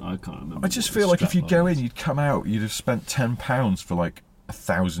 or I can't remember. I just feel like if you go in, you'd come out, you'd have spent £10 for like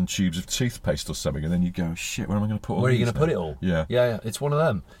 1,000 tubes of toothpaste or something, and then you'd go, shit, where am I going to put all Where are you these going to put now? it all? Yeah. It's one of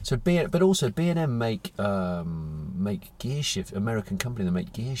them. So but also B&M make gear shift. American company that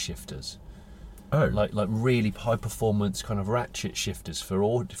make gear shifters. Oh, Like really high performance kind of ratchet shifters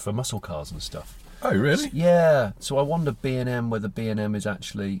for muscle cars and stuff. oh, really? Yeah. So I wonder whether B&M is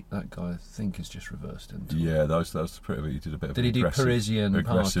actually that guy. I think is just reversed into. Yeah, that was the pretty bit. You did a bit of Did he do Parisian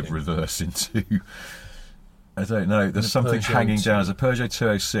aggressive parking? reverse into. I don't know. There's something Peugeot hanging down. There's a Peugeot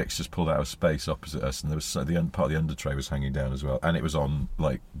 206 just pulled out of space opposite us, and there was part of the under tray was hanging down as well, and it was on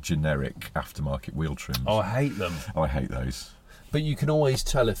like generic aftermarket wheel trims. Oh, I hate them. Oh, I hate those. But you can always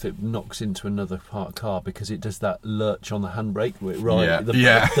tell if it knocks into another car because it does that lurch on the handbrake.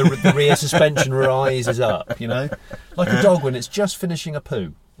 The rear suspension rises up, like a dog when it's just finishing a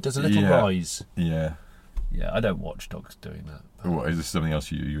poo. It does a little rise. Yeah. Yeah, I don't watch dogs doing that. What, is this something else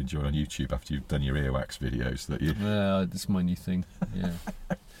you enjoy on YouTube after you've done your earwax videos? That you? Yeah, that's my new thing. Yeah.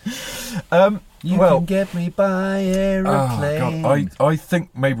 You well, can get me by aeroplane. Oh God, I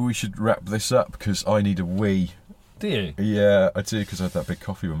think maybe we should wrap this up because I need a wee. Do you? Yeah, I do, because I had that big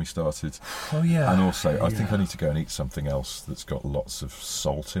coffee when we started. Oh, yeah. And also, I think I need to go and eat something else that's got lots of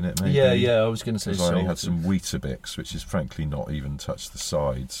salt in it, maybe. Yeah, I was going to say because salt. I only had some Weetabix, which is frankly not even touched the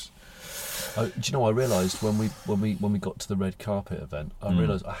sides. Do you know, I realised when we got to the red carpet event, I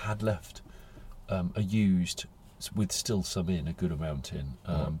realised I had left a used, with still some in, a good amount in,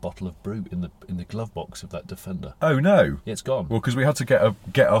 bottle of Brut in the glove box of that Defender. Oh, no. Yeah, it's gone. Well, because we had to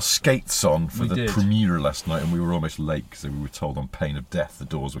get our skates on for the did. premiere last night, and we were almost late because we were told on pain of death the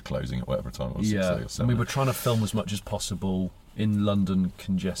doors were closing at whatever time it was. 6:30 or and 7. we were trying to film as much as possible in London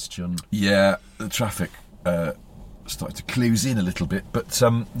congestion. Yeah, the traffic started to close in a little bit, but that's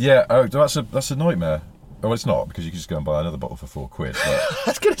a nightmare. Well, it's not, because you can just go and buy another bottle for £4. But, I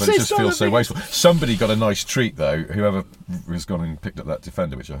was going to but say it just feels so wasteful. Somebody got a nice treat though. Whoever has gone and picked up that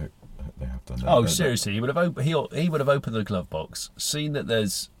Defender, which I hope they have done. Oh, seriously, he would have opened the glove box, seen that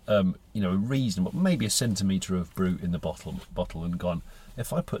there's a reasonable, maybe a centimetre of Brut in the bottle, and gone,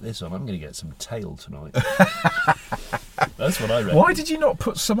 if I put this on, I'm going to get some tail tonight. That's what I reckon. Why did you not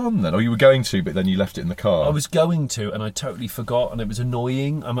put some on then? Or you were going to, but then you left it in the car? I was going to, and I totally forgot, and it was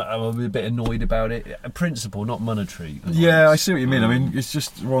annoying. I'm a bit annoyed about it. Principle, not monetary. Yeah, I see what you mean. I mean, it's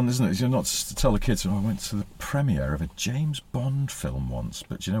just one, isn't it? You're not just to tell the kids, I went to the premiere of a James Bond film once,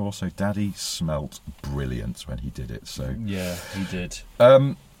 but you know, also Daddy smelt brilliant when he did it. So yeah, he did.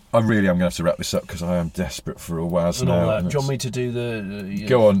 I really am going to have to wrap this up because I am desperate for a Waz And now. all that. Do you want me to do the...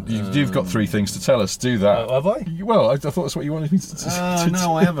 Go on, you've got 3 things to tell us. Do that. Have I? Well, I thought that's what you wanted me to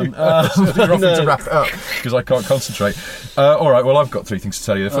no, I haven't. You're offering to wrap it up because I can't concentrate. All right, well, I've got 3 things to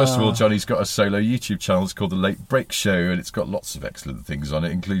tell you. First of all, Johnny's got a solo YouTube channel. It's called The Late Break Show, and it's got lots of excellent things on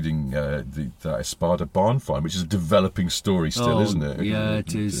it, including the Espada barn find, which is a developing story still, isn't it? Yeah,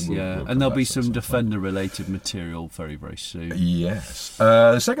 it is, yeah. And there'll be some Defender-related material very, very soon. Yes.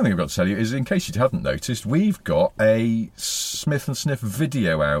 The second thing I've got to tell you is, in case you hadn't noticed, we've got a Smith and Sniff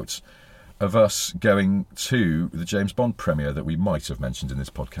video out of us going to the James Bond premiere that we might have mentioned in this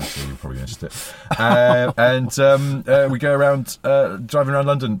podcast, so you probably missed it. We go around driving around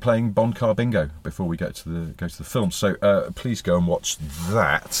London playing Bond car bingo before we go to the film. So please go and watch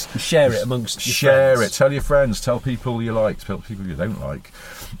that. Share it amongst your Share friends. it. Tell your friends. Tell people you like. Tell people you don't like.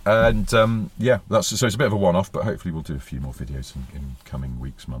 And so it's a bit of a one-off, but hopefully we'll do a few more videos in coming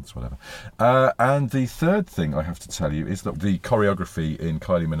weeks, months, whatever. And the third thing I have to tell you is that the choreography in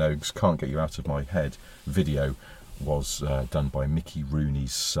Kylie Minogue's Can't Get You Out of My Head video was done by Mickey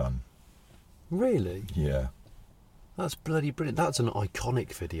Rooney's son. Really? Yeah. That's bloody brilliant. That's an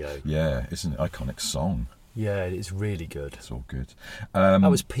iconic video. Yeah, it's an iconic song. Yeah, it's really good. It's all good. That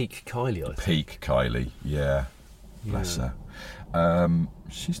was peak Kylie, I think. Peak Kylie, yeah. bless her.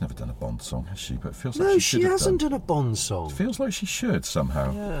 She's never done a Bond song, has she? But it feels like No, she she should have hasn't done. done a Bond song. Feels like she should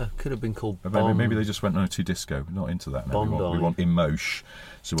somehow. Yeah, could have been called But Bond. maybe they just went, no, too disco. We're not into that now. We Bondi. want emotion.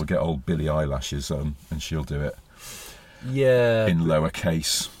 So we'll get old Billie Eyelashes on, and she'll do it Yeah. in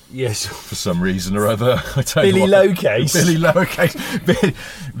lowercase Yes. for some reason or other. I don't Billy know what- Lowcase. Billy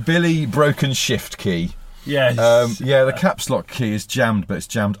lowercase. Billy broken shift key. Yes. Yeah, the caps lock key is jammed, but it's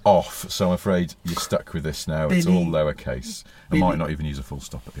jammed off. So I'm afraid you're stuck with this now. It's all lowercase. I might not even use a full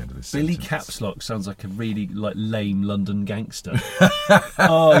stop at the end of this. Billy sentence. Caps Lock sounds like a really lame London gangster.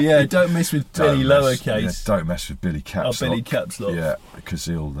 Oh yeah, don't mess with Billy lowercase. Yeah, don't mess with Billy Caps Billy Lock. Caps Lock. Yeah, because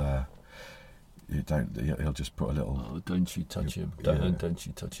he'll just put a little. Oh, don't you touch him? Yeah. Don't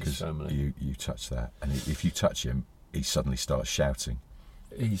you touch his Because family? you touch that, and if you touch him, he suddenly starts shouting.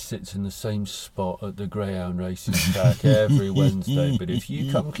 He sits in the same spot at the greyhound racing track every Wednesday, but if you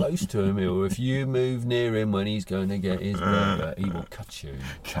come close to him, or if you move near him when he's going to get his burger, he will cut you.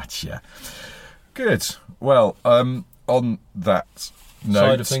 Catch ya. Good. Well, on that note,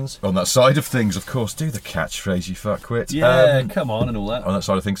 Side of things? On that side of things, of course, do the catchphrase, you fuckwit. Yeah, come on and all that. On that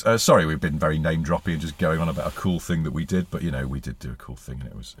side of things, sorry, we've been very name droppy and just going on about a cool thing that we did, but we did do a cool thing, and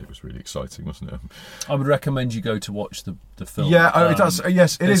it was really exciting, wasn't it? I would recommend you go to watch the film. Yeah, it does.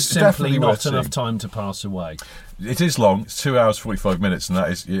 Yes, it There's is simply definitely not worth enough seeing. time to pass away. It is long. It's 2 hours 45 minutes, and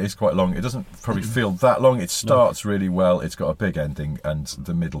it is quite long. It doesn't probably feel that long. It starts really well. It's got a big ending, and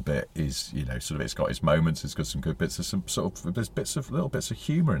the middle bit is, sort of. It's got its moments. It's got some good bits. There's some there's little bits of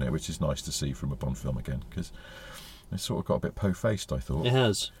humour in it, which is nice to see from a Bond film again, because it's sort of got a bit po-faced, I thought. It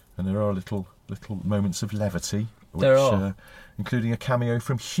has. And there are little moments of levity, which, There are. including a cameo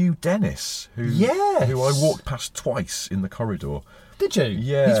from Hugh Dennis, who Yes. I walked past twice in the corridor. Did you?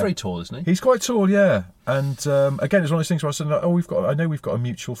 Yeah. He's very tall, isn't he? He's quite tall, yeah. And again, it's one of those things where I said, I know we've got a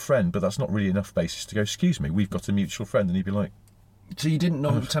mutual friend, but that's not really enough basis to go, excuse me, we've got a mutual friend. And he'd be like, So you didn't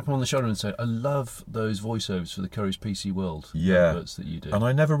tap him on the shoulder and say, I love those voiceovers for the Curry's PC World yeah. adverts that you do. And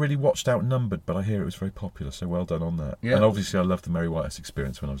I never really watched Outnumbered, but I hear it was very popular, so well done on that. Yeah. And obviously I loved the Mary Whitehouse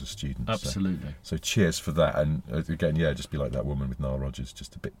Experience when I was a student. Absolutely. So cheers for that. And again, just be like that woman with Nile Rodgers,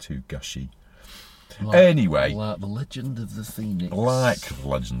 just a bit too gushy. Anyway. Like the Legend of the Phoenix. Like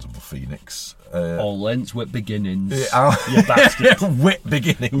Legends of the Phoenix. All ends with beginnings. You bastard. Wit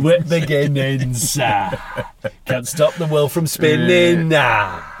beginning. With beginnings. Can't stop the world from spinning.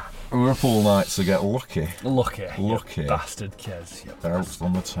 Nah. We're up all night to get lucky. Lucky. Lucky. You bastard kids. You Out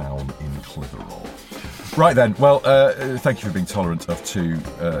on the town in Clitheroe. Right then, well, thank you for being tolerant of two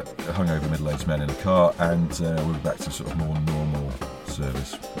hungover middle-aged men in a car, and we'll be back to sort of more normal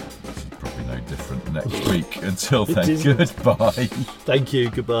service. This is probably no different next week. Until then, isn't. goodbye. Thank you,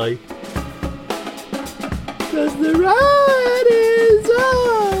 goodbye. 'Cause the ride is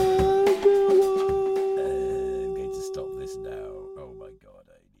on the wall. I'm going to stop this now. Oh my God,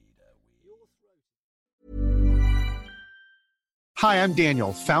 I need a wee. Hi, I'm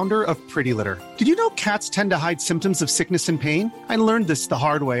Daniel, founder of Pretty Litter. Did you know cats tend to hide symptoms of sickness and pain? I learned this the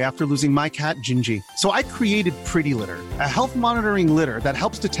hard way after losing my cat, Gingy. So I created Pretty Litter, a health monitoring litter that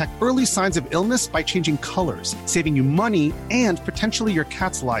helps detect early signs of illness by changing colors, saving you money and potentially your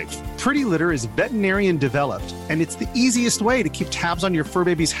cat's life. Pretty Litter is veterinarian developed, and it's the easiest way to keep tabs on your fur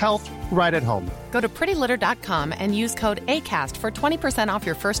baby's health right at home. Go to prettylitter.com and use code ACAST for 20% off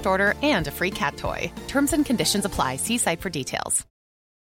your first order and a free cat toy. Terms and conditions apply. See site for details.